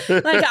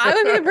 Like I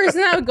would be the person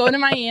that would go to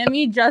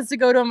Miami just to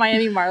go to a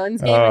Miami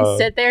Marlins game and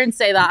sit there and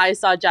say that I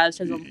saw Jazz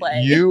Chisholm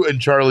play. You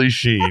and Charlie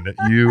Sheen.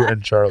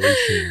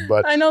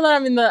 But I know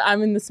that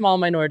I'm in the small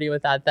minority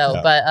with that though.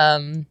 Yeah.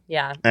 But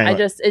yeah,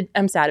 Anyway.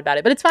 I'm sad about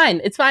it. But it's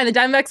fine. It's fine. The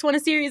Diamondbacks won a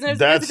series and it's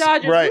That's the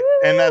Dodgers. right.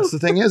 Woo! And that's the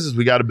thing is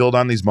we got to build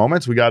on these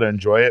moments. We got to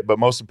enjoy it. But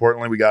most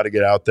importantly, we got to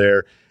get out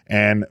there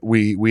and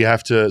we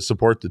have to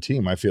support the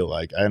team, I feel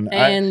like.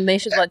 And they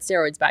should let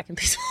steroids back in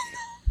baseball.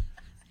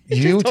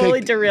 you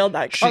Totally derailed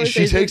that she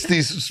conversation. takes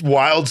these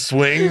wild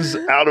swings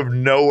out of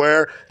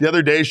nowhere. The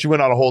other day, she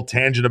went on a whole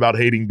tangent about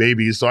hating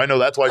babies. So I know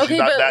that's why she's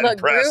not that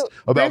impressed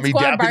about me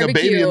dapping a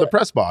baby in the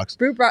press box.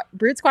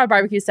 Brute Squad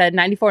Barbecue said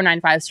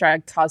 94-95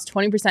 strike caused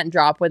 20%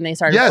 drop when they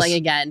started playing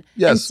again.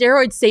 Yes. And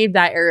steroids saved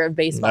that era of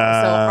baseball.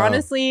 So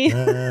honestly,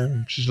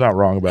 she's not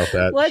wrong about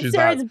that. let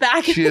steroids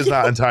back. She is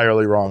not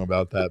entirely wrong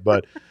about that.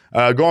 But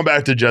going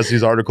back to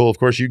Jesse's article, of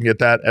course, you can get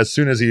that as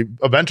soon as he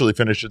eventually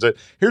finishes it.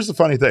 Here's the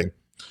funny thing.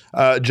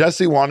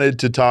 Jesse wanted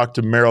to talk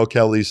to Merrill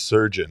Kelly's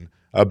surgeon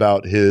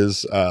about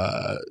his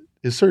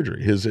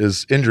surgery,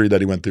 his injury that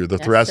he went through, the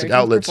thoracic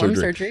outlet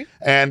surgery.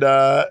 And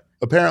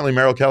apparently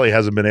Merrill Kelly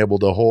hasn't been able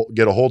to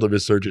get a hold of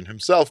his surgeon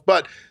himself.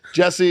 But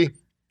Jesse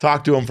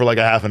talked to him for like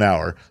a half an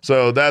hour.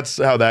 So that's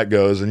how that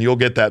goes. And you'll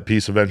get that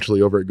piece eventually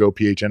over at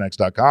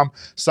gophnx.com.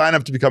 Sign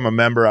up to become a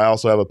member. I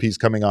also have a piece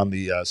coming on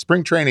the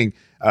spring training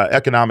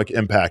economic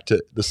impact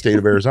to the state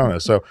of Arizona.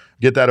 So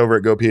get that over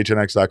at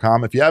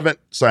gophnx.com. If you haven't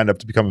signed up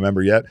to become a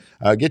member yet,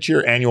 get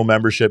your annual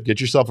membership,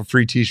 get yourself a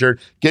free t-shirt,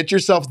 get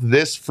yourself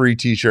this free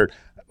t-shirt.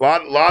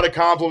 Lot of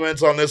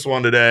compliments on this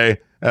one today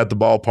at the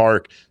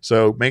ballpark.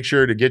 So make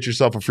sure to get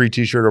yourself a free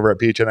t-shirt over at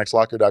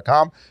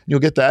phnxlocker.com. You'll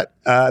get that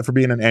for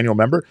being an annual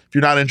member. If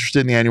you're not interested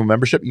in the annual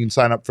membership, you can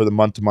sign up for the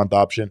month-to-month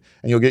option,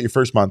 and you'll get your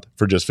first month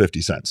for just 50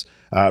 cents.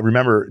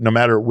 Remember, no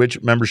matter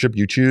which membership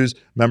you choose,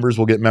 members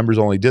will get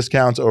members-only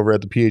discounts over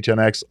at the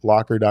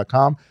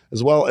phnxlocker.com,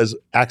 as well as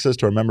access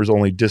to our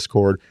members-only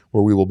Discord,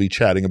 where we will be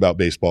chatting about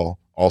baseball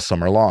all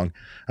summer long.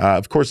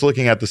 Of course,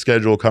 looking at the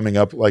schedule coming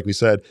up, like we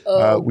said,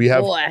 we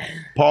have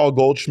Paul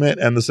Goldschmidt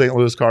and the St.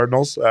 Louis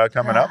Cardinals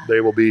coming up.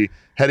 They will be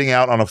heading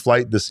out on a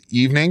flight this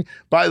evening.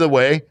 By the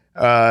way,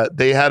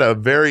 they had a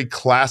very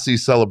classy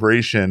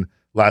celebration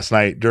last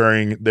night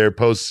during their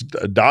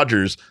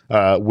post-Dodgers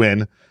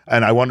win.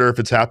 And I wonder if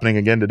it's happening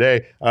again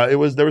today. There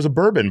was a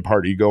bourbon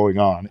party going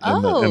on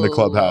in the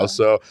clubhouse.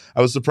 So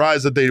I was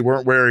surprised that they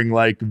weren't wearing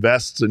like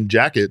vests and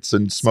jackets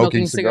and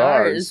smoking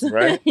cigars.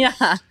 Right?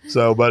 Yeah.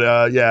 So, but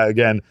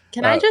again.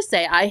 Can I just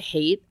say, I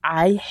hate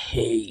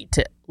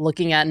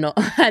looking at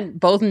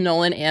both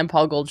Nolan and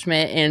Paul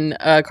Goldschmidt in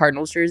a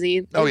Cardinals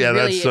jersey. Oh yeah,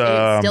 it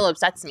still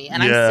upsets me,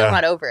 and I'm still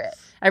not over it.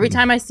 Every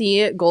time I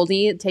see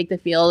Goldie take the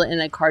field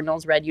in a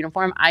Cardinals red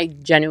uniform, I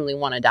genuinely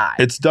want to die.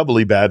 It's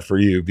doubly bad for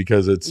you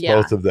because it's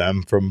both of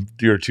them from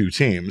your two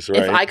teams,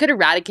 right? If I could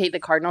eradicate the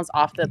Cardinals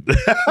off the,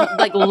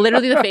 like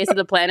literally the face of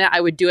the planet,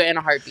 I would do it in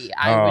a heartbeat.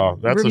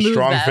 That's a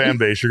strong fan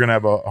base. You're going to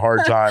have a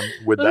hard time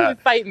with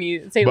that. Fight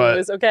me, St.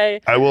 Louis,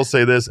 okay? I will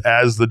say this,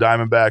 as the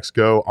Diamondbacks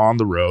go on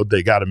the road,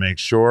 they got to make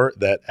sure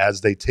that as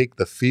they take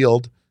the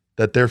field,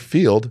 that their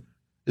field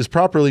is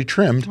properly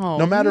trimmed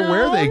no matter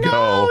where they go.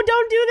 No,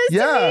 don't do this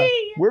to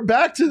me. We're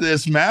back to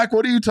this, Mac.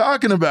 What are you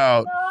talking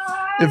about?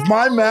 If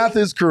my math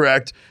is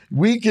correct,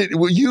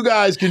 you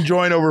guys can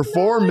join over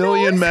 4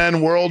 million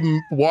men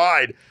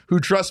worldwide who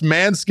trust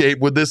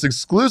Manscaped with this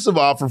exclusive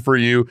offer for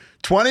you,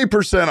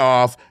 20%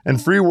 off and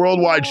free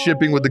worldwide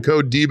shipping with the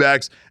code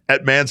D-backs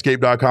at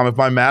manscaped.com. If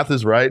my math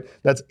is right,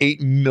 that's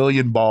 8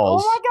 million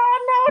balls. Oh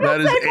my God, no,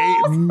 that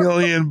is 8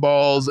 million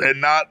balls,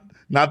 and not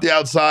the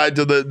outside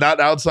not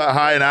outside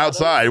high and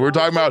outside. We're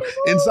talking about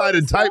inside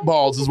and tight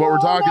balls is what we're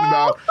talking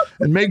about.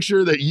 And make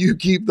sure that you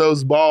keep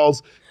those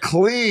balls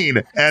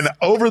clean and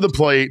over the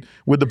plate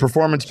with the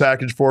Performance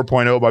Package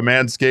 4.0 by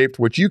Manscaped,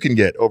 which you can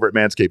get over at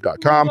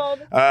manscaped.com.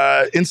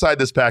 Inside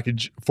this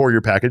package, for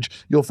your package,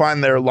 you'll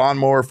find their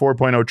Lawnmower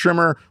 4.0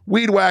 trimmer,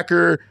 Weed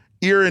Whacker,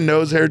 ear and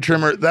nose hair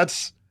trimmer.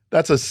 That's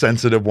a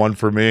sensitive one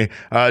for me.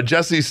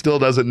 Jesse still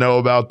doesn't know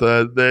about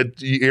the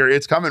ear.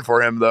 It's coming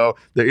for him, though.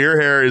 The ear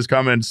hair is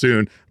coming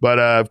soon. But,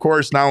 of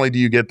course, not only do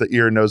you get the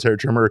ear and nose hair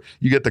trimmer,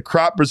 you get the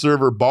Crop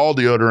Preserver Ball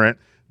Deodorant,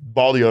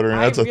 ball deodorant.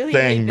 That's I a really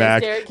thing, hate this,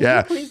 Mac. Derek. Can Yeah.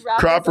 you please wrap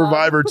Crop this up?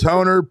 Reviver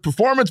toner,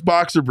 performance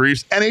boxer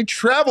briefs, and a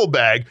travel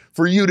bag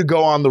for you to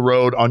go on the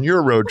road on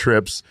your road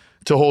trips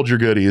to hold your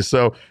goodies.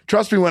 So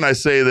trust me when I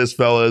say this,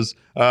 fellas.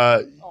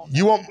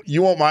 You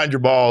won't mind your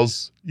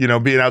balls,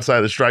 being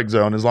outside the strike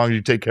zone as long as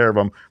you take care of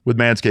them with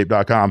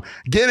manscaped.com.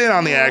 Get in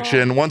on the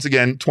action. Once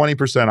again,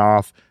 20%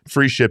 off,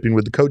 free shipping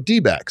with the code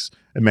D-backs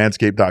at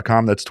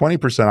manscaped.com. That's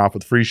 20% off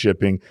with free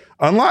shipping.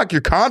 Unlock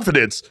your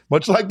confidence,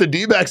 much like the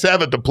D-backs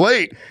have at the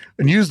plate,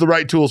 and use the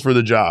right tools for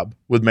the job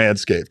with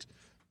Manscaped.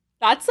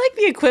 That's like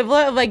the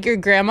equivalent of like your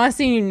grandma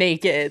seeing you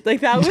naked.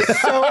 Like that was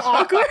so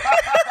awkward.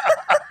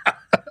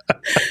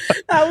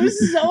 That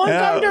was so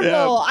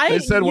uncomfortable. They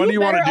said, when do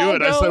you want to do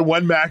it? I said,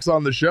 when Mac's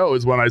on the show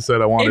is when I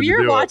said I wanted to do it. If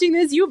you're watching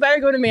this, you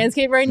better go to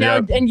Manscaped right now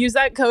and use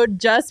that code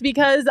just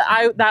because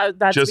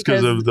that's just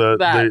because of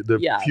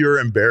the pure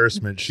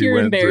embarrassment she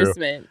went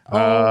through.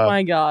 Oh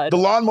my God. The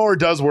lawnmower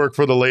does work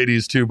for the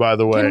ladies too, by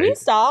the way. Can we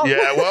stop?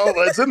 Yeah, well,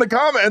 it's in the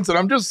comments and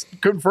I'm just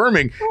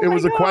confirming. It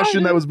was a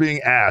question that was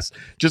being asked.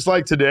 Just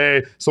like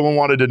today, someone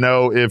wanted to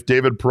know if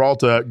David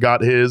Peralta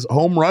got his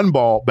home run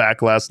ball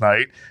back last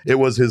night. It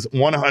was his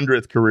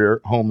 100th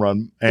career home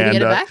run. Did he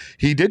get it back?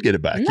 He did get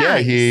it back.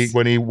 Nice. Yeah,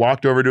 when he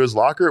walked over to his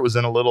locker, it was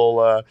in a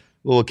little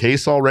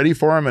case all ready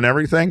for him and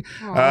everything.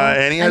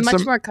 And he had I'm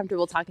much more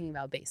comfortable talking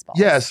about baseball.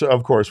 Yes,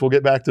 of course. We'll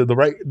get back to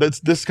that's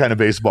this kind of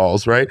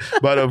baseballs, right?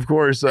 But of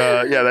course,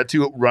 that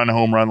 2-run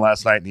home run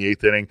last night in the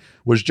 8th inning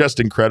was just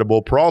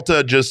incredible.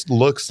 Peralta just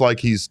looks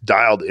like he's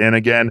dialed in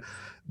again.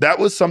 That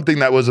was something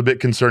that was a bit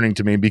concerning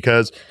to me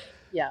because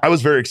I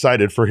was very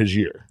excited for his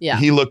year. Yeah.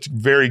 He looked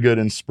very good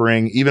in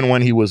spring. Even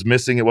when he was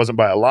missing, it wasn't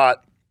by a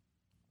lot.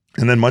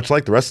 And then much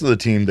like the rest of the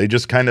team, they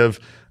just kind of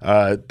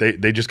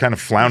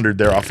floundered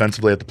there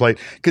offensively at the plate.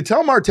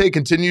 Ketel Marte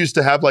continues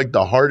to have like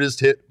the hardest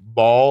hit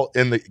ball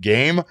in the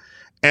game,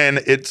 and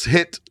it's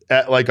hit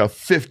at like a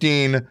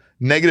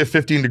negative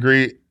 15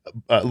 degree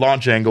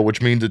launch angle,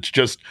 which means it's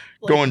just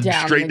going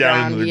straight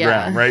down into the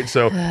ground, right?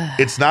 So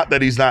it's not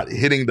that he's not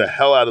hitting the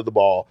hell out of the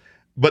ball.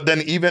 But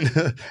then even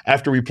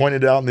after we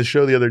pointed it out in the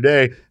show the other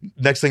day,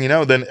 next thing you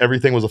know, then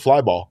everything was a fly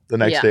ball the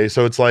next day.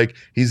 So it's like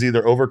he's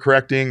either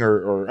overcorrecting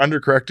or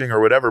undercorrecting or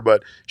whatever,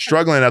 but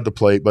struggling at the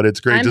plate. But it's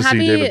great to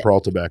see David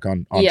Peralta back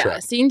on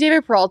track. Seeing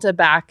David Peralta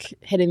back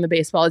hitting the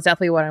baseball is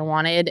definitely what I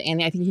wanted,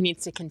 and I think he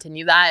needs to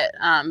continue that.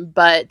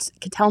 But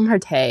Ketel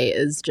Marte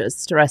is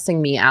just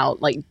stressing me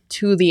out like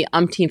to the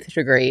umpteenth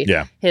degree.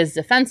 Yeah. His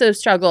defensive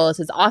struggles,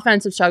 his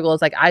offensive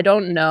struggles, like I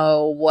don't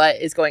know what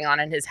is going on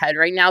in his head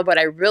right now, but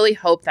I really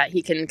hope that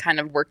he can kind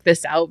of work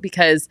this out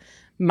because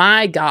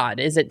my God,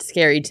 is it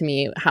scary to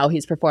me how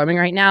he's performing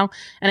right now.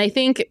 And I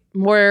think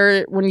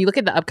when you look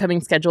at the upcoming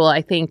schedule,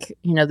 I think,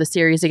 the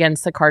series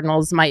against the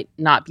Cardinals might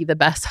not be the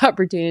best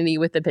opportunity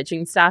with the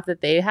pitching staff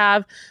that they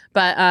have.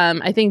 But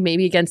I think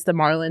maybe against the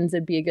Marlins,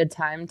 it'd be a good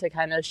time to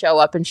kind of show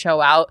up and show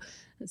out.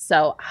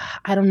 So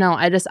I don't know.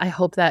 I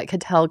hope that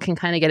Ketel can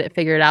kind of get it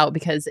figured out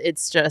because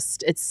it's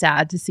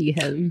sad to see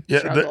him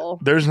struggle.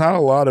 There's not a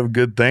lot of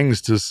good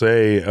things to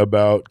say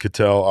about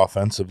Ketel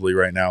offensively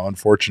right now,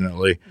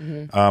 unfortunately.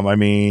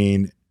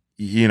 Mm-hmm.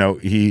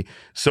 He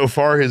so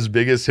far his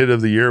biggest hit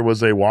of the year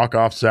was a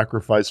walk-off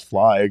sacrifice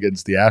fly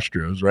against the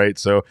Astros, right?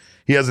 So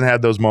he hasn't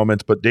had those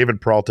moments, but David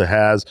Peralta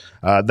has.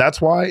 That's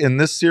why in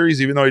this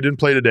series, even though he didn't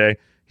play today,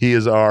 he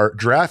is our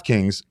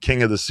DraftKings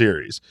king of the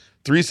series.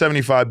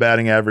 375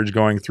 batting average,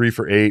 going 3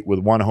 for 8 with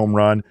 1 home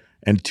run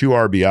and 2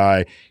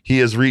 RBI. He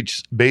has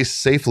reached base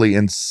safely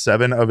in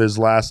 7 of his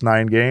last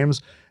 9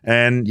 games.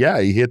 And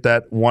he hit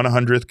that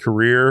 100th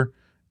career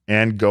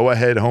and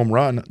go-ahead home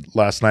run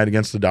last night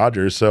against the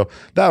Dodgers. So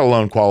that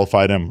alone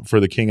qualified him for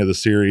the king of the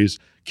series,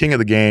 king of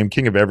the game,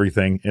 king of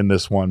everything in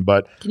this one.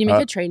 But can you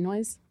make a train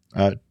noise?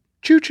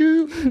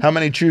 Choo-choo. How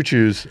many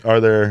choo-choos are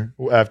there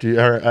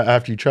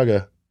after you chug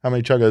a? How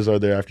many chuggas are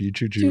there after you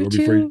choo-choo?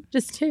 Choo-choo,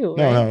 just 2.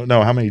 No,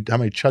 no. How many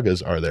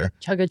chuggas are there?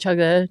 Chugga,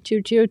 chugga,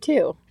 choo-choo,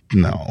 2.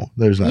 No,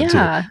 there's not 2.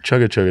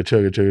 Chugga, chugga,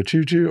 chugga, chugga,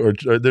 choo-choo.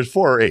 Or there's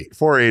 4 or 8.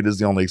 4 or 8 is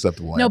the only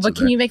acceptable answer. No, but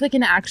can you make like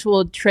an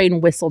actual train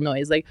whistle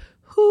noise? Like,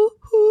 hoo,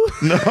 hoo.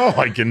 No,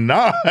 I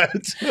cannot.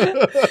 There's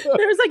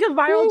like a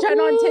viral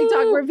trend on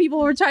TikTok where people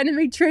were trying to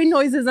make train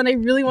noises, and I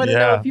really want to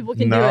know if people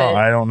can do it. No,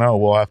 I don't know.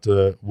 We'll have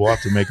to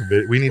make a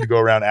bit. We need to go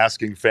around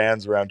asking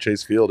fans around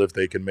Chase Field if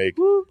they can make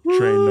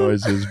train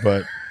noises,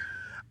 but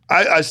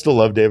I still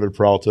love David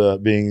Peralta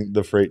being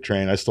the freight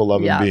train. I still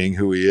love him being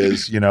who he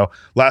is.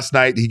 Last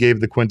night he gave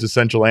the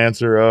quintessential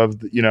answer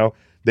of,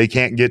 they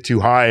can't get too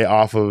high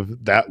off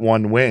of that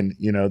one win.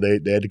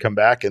 They had to come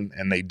back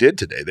and they did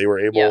today. They were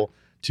able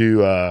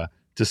to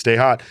stay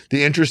hot.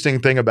 The interesting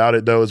thing about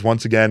it, though, is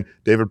once again,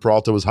 David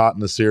Peralta was hot in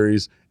the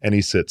series and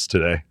he sits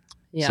today.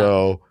 Yeah.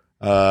 So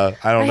I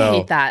don't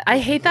know. I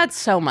hate that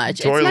so much.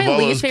 Torey it's my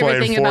Lovullo's least favorite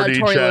thing about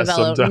Torey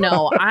Lovullo.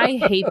 No, I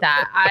hate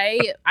that.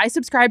 I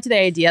subscribe to the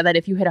idea that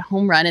if you hit a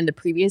home run in the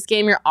previous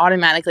game, you're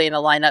automatically in the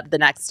lineup the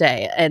next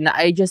day. And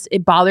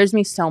it bothers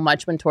me so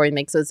much when Torey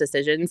makes those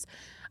decisions.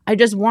 I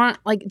just want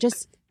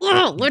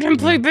Let him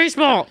play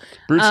baseball.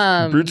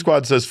 Brute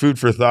Squad says food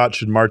for thought.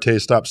 Should Marte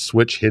stop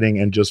switch hitting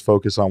and just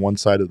focus on one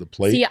side of the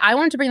plate? See, I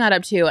wanted to bring that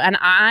up too. And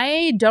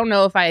I don't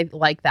know if I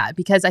like that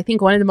because I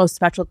think one of the most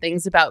special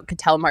things about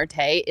Ketel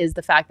Marte is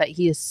the fact that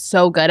he is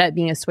so good at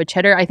being a switch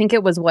hitter. I think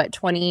it was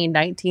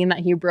 2019 that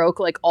he broke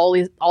like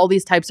all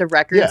these types of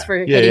records for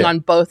hitting on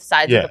both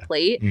sides of the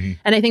plate. Mm-hmm.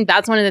 And I think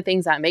that's one of the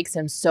things that makes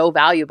him so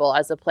valuable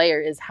as a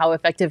player is how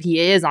effective he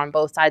is on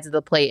both sides of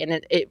the plate.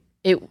 And it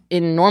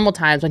in normal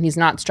times when he's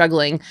not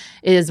struggling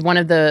is one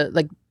of the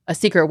like a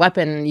secret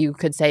weapon, you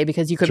could say,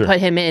 because you could put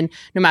him in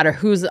no matter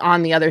who's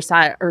on the other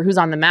side or who's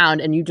on the mound,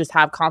 and you just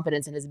have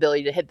confidence in his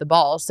ability to hit the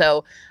ball.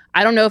 So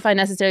I don't know if I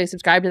necessarily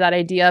subscribe to that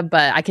idea,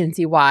 but I can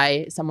see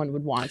why someone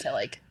would want to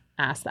like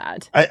ask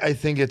that. I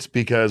think it's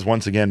because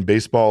once again,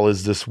 baseball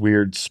is this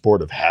weird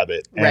sport of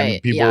habit,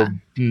 and people,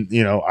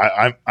 you know,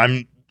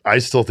 I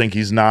still think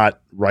he's not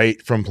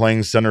right from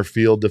playing center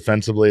field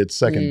defensively at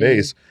second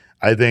base.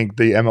 I think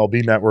the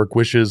MLB network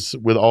wishes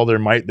with all their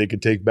might they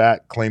could take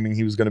back claiming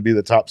he was going to be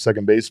the top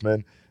second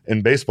baseman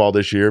in baseball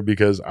this year,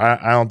 because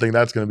I don't think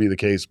that's going to be the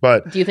case.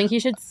 But do you think he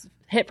should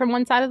hit from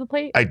one side of the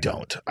plate? I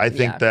don't. I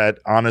think that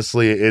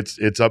honestly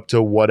it's up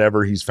to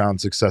whatever he's found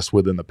success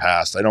with in the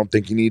past. I don't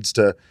think he needs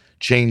to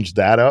change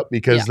that up,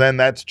 because then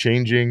that's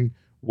changing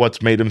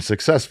what's made him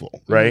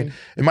successful, right?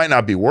 It might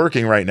not be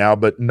working right now,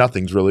 but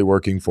nothing's really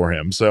working for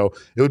him. So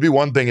it would be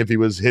one thing if he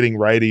was hitting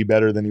righty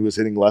better than he was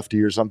hitting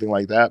lefty or something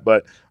like that.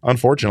 But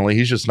unfortunately,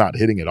 he's just not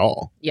hitting at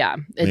all. Yeah.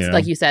 It's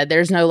like you said,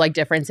 there's no like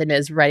difference in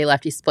his righty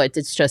lefty splits.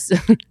 It's just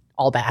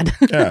all bad.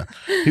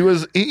 He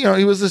was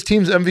this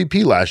team's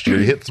MVP last year.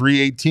 He hit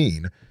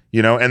 318,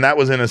 and that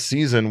was in a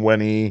season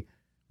when he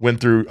went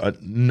through a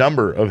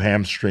number of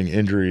hamstring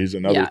injuries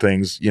and other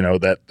things,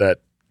 that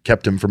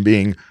kept him from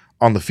being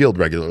on the field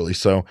regularly.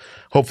 So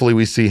hopefully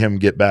we see him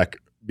get back,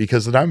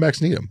 because the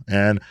Diamondbacks need him.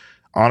 And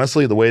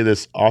honestly, the way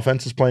this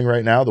offense is playing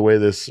right now, the way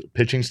this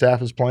pitching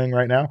staff is playing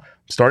right now,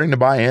 I'm starting to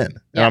buy in.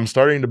 And I'm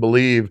starting to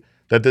believe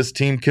that this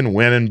team can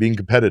win and be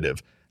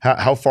competitive.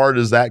 How far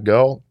does that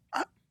go?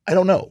 I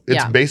don't know.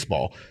 It's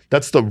baseball.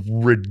 That's the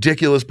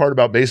ridiculous part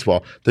about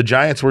baseball. The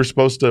Giants were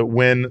supposed to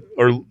win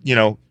or,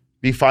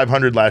 be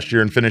 500 last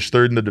year and finish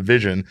third in the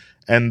division,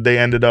 and they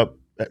ended up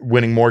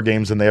winning more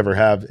games than they ever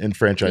have in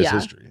franchise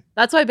history.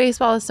 That's why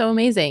baseball is so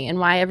amazing and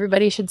why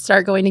everybody should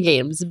start going to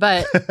games.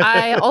 But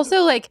I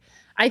also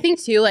I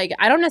think too,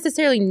 I don't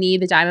necessarily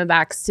need the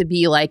Diamondbacks to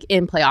be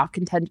in playoff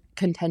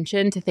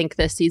contention to think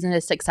this season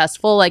is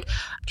successful.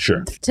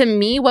 To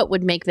me, what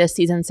would make this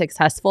season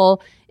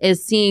successful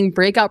is seeing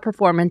breakout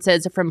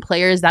performances from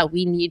players that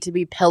we need to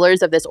be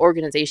pillars of this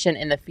organization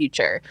in the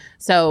future.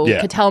 So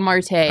Ketel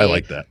Marte, I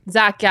like that.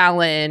 Zach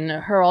Gallen,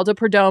 Geraldo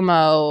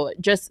Perdomo,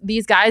 just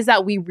these guys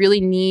that we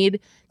really need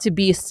to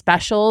be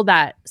special,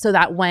 so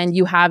that when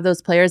you have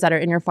those players that are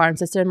in your farm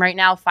system right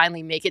now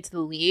finally make it to the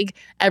league,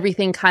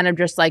 everything kind of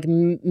just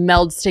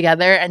melds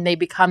together and they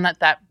become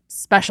that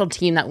special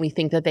team that we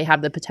think that they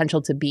have the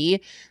potential to be.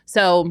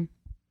 So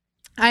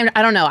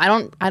I don't know.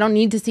 I don't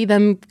need to see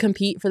them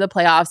compete for the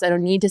playoffs. I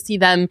don't need to see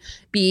them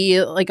be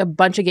a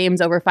bunch of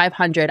games over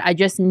 500. I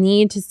just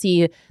need to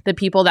see the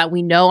people that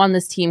we know on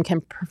this team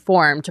can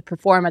perform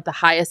at the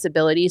highest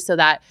ability, so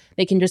that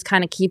they can just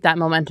kind of keep that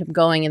momentum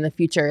going in the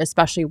future,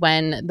 especially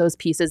when those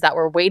pieces that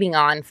we're waiting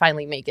on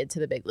finally make it to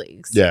the big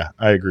leagues. Yeah,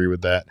 I agree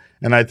with that.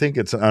 And I think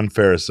it's an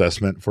unfair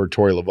assessment for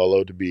Torey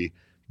Lovullo to be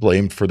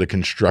blamed for the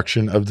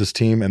construction of this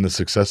team and the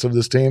success of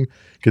this team,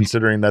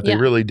 considering that they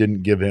really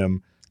didn't give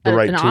him the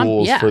right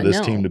tools for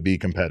this team to be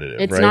competitive.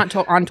 It's not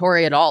on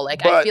Torey at all.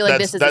 I feel like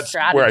this is a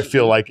strategy. Where I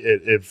feel like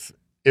if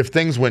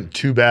things went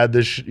too bad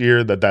this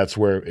year, that's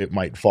where it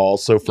might fall.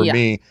 So for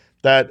me,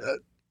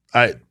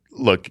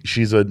 look,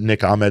 she's a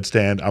Nick Ahmed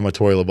stan. I'm a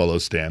Torey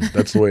Lovullo stan.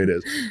 That's the way it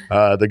is.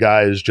 The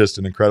guy is just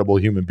an incredible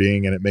human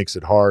being, and it makes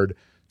it hard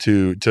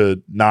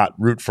to not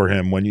root for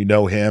him when you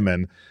know him,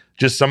 and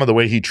just some of the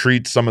way he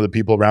treats some of the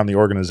people around the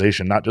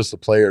organization, not just the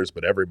players,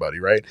 but everybody,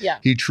 right? Yeah.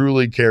 He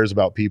truly cares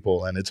about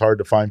people, and it's hard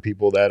to find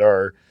people that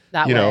are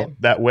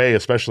that way,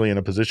 especially in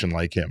a position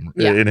like him,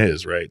 in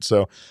his, right?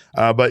 So,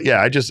 but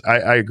yeah,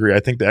 I agree.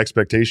 I think the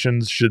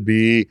expectations should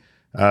be,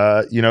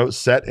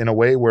 set in a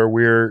way where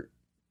we're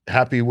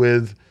happy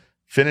with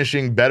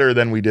finishing better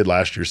than we did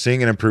last year,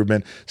 seeing an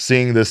improvement,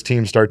 seeing this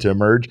team start to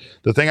emerge.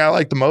 The thing I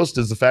like the most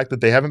is the fact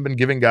that they haven't been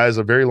giving guys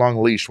a very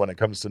long leash when it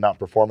comes to not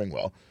performing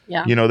well.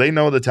 Yeah. They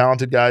know the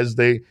talented guys.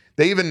 They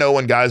even know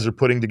when guys are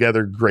putting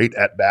together great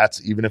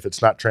at-bats, even if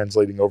it's not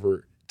translating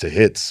over to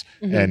hits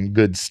and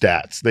good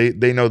stats.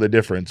 They know the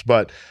difference,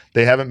 but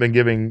they haven't been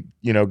giving,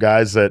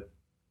 guys that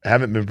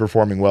haven't been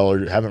performing well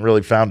or haven't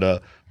really found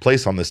a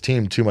place on this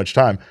team too much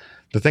time.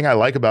 The thing I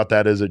like about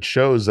that is it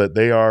shows that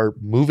they are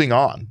moving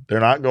on. They're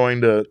not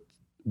going to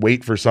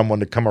wait for someone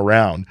to come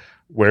around.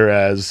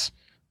 Whereas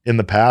in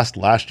the past,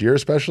 last year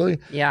especially,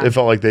 it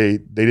felt like they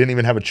didn't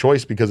even have a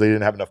choice because they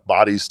didn't have enough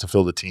bodies to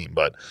fill the team.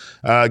 But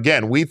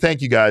again, we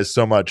thank you guys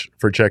so much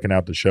for checking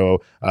out the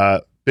show.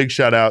 Big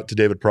shout out to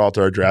David Peralta,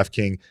 our Draft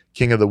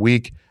King of the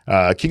Week.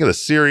 King of the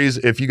Series.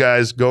 If you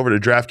guys go over to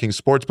DraftKings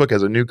Sportsbook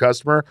as a new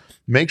customer,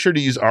 make sure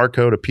to use our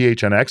code of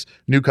PHNX.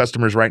 New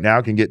customers right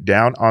now can get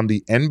down on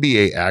the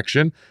NBA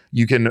action.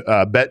 You can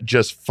bet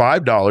just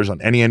 $5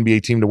 on any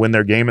NBA team to win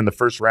their game in the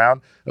first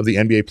round of the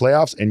NBA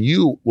playoffs, and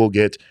you will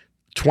get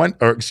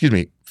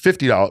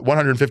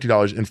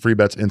 $150 in free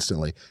bets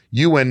instantly.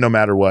 You win no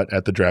matter what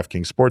at the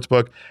DraftKings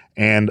Sportsbook.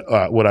 And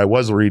what I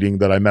was reading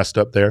that I messed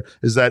up there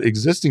is that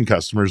existing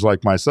customers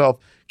like myself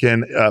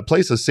can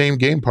place a same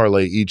game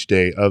parlay each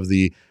day of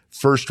the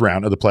first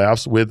round of the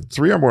playoffs with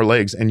 3 or more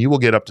legs, and you will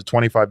get up to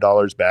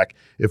 $25 back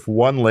if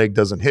one leg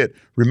doesn't hit.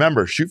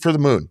 Remember, shoot for the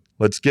moon.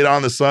 Let's get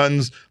on the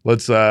Suns.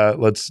 Let's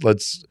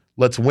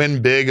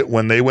win big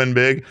when they win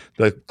big.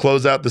 To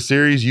close out the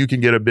series, you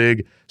can get a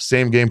big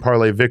same game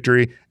parlay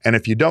victory. And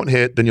if you don't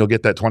hit, then you'll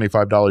get that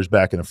 $25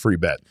 back in a free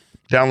bet.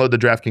 Download the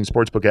DraftKings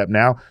Sportsbook app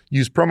now.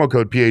 Use promo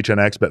code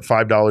PHNX. Bet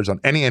 $5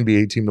 on any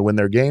NBA team to win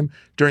their game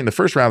during the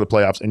first round of the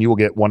playoffs, and you will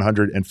get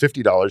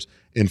 $150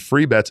 in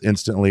free bets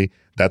instantly.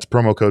 That's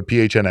promo code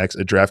PHNX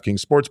at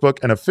DraftKings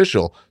Sportsbook, an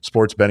official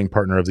sports betting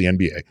partner of the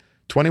NBA.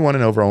 21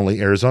 and over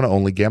only, Arizona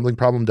only. Gambling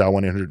problem, dial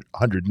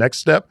 1-800-NEXT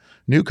STEP.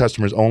 New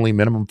customers only.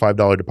 Minimum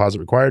 $5 deposit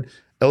required.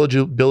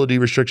 Eligibility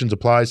restrictions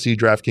apply. See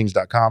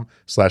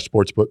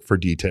DraftKings.com/sportsbook for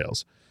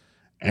details.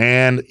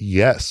 And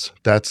yes,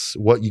 that's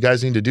what you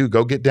guys need to do.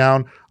 Go get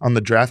down on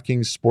the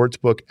DraftKings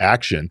Sportsbook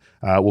action.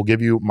 We'll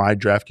give you my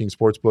DraftKings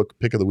Sportsbook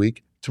pick of the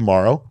week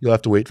tomorrow. You'll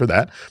have to wait for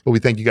that. But we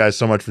thank you guys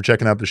so much for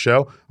checking out the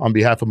show. On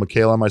behalf of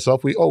Michaela and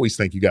myself, we always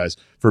thank you guys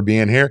for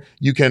being here.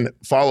 You can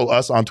follow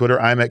us on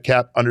Twitter. I'm at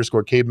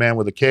Cap_caveman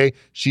with a K.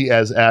 She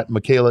is at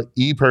Michaela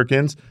E.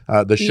 Perkins.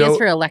 The E show is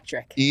for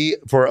electric. E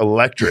for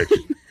electric.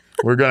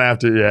 We're going to have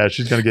to,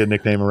 she's going to get a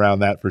nickname around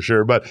that for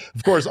sure. But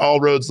of course,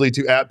 all roads lead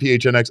to at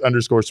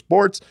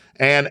PHNX_sports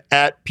and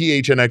at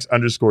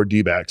PHNX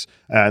D-backs.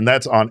 And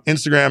that's on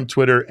Instagram,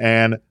 Twitter,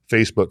 and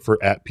Facebook for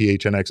at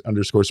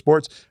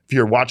PHNX_sports. If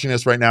you're watching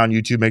us right now on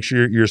YouTube, make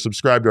sure you're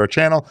subscribed to our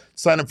channel.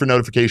 Sign up for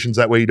notifications.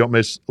 That way you don't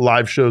miss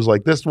live shows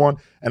like this one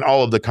and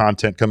all of the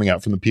content coming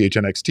out from the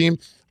PHNX team.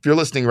 If you're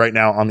listening right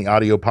now on the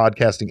audio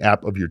podcasting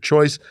app of your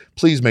choice,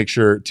 please make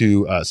sure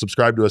to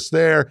subscribe to us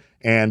there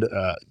and,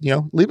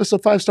 leave us a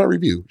 5-star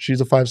review. She's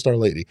a 5-star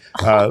lady.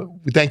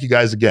 We thank you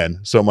guys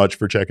again so much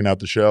for checking out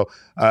the show.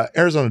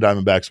 Arizona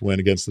Diamondbacks win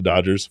against the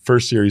Dodgers.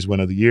 First series win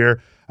of the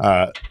year.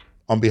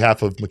 On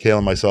behalf of Michaela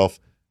and myself,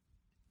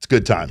 it's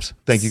good times.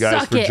 Thank you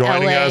guys for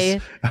joining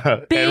us.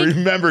 And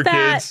remember,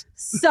 kids,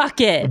 suck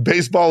it.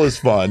 Baseball is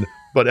fun,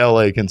 but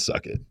LA can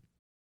suck it.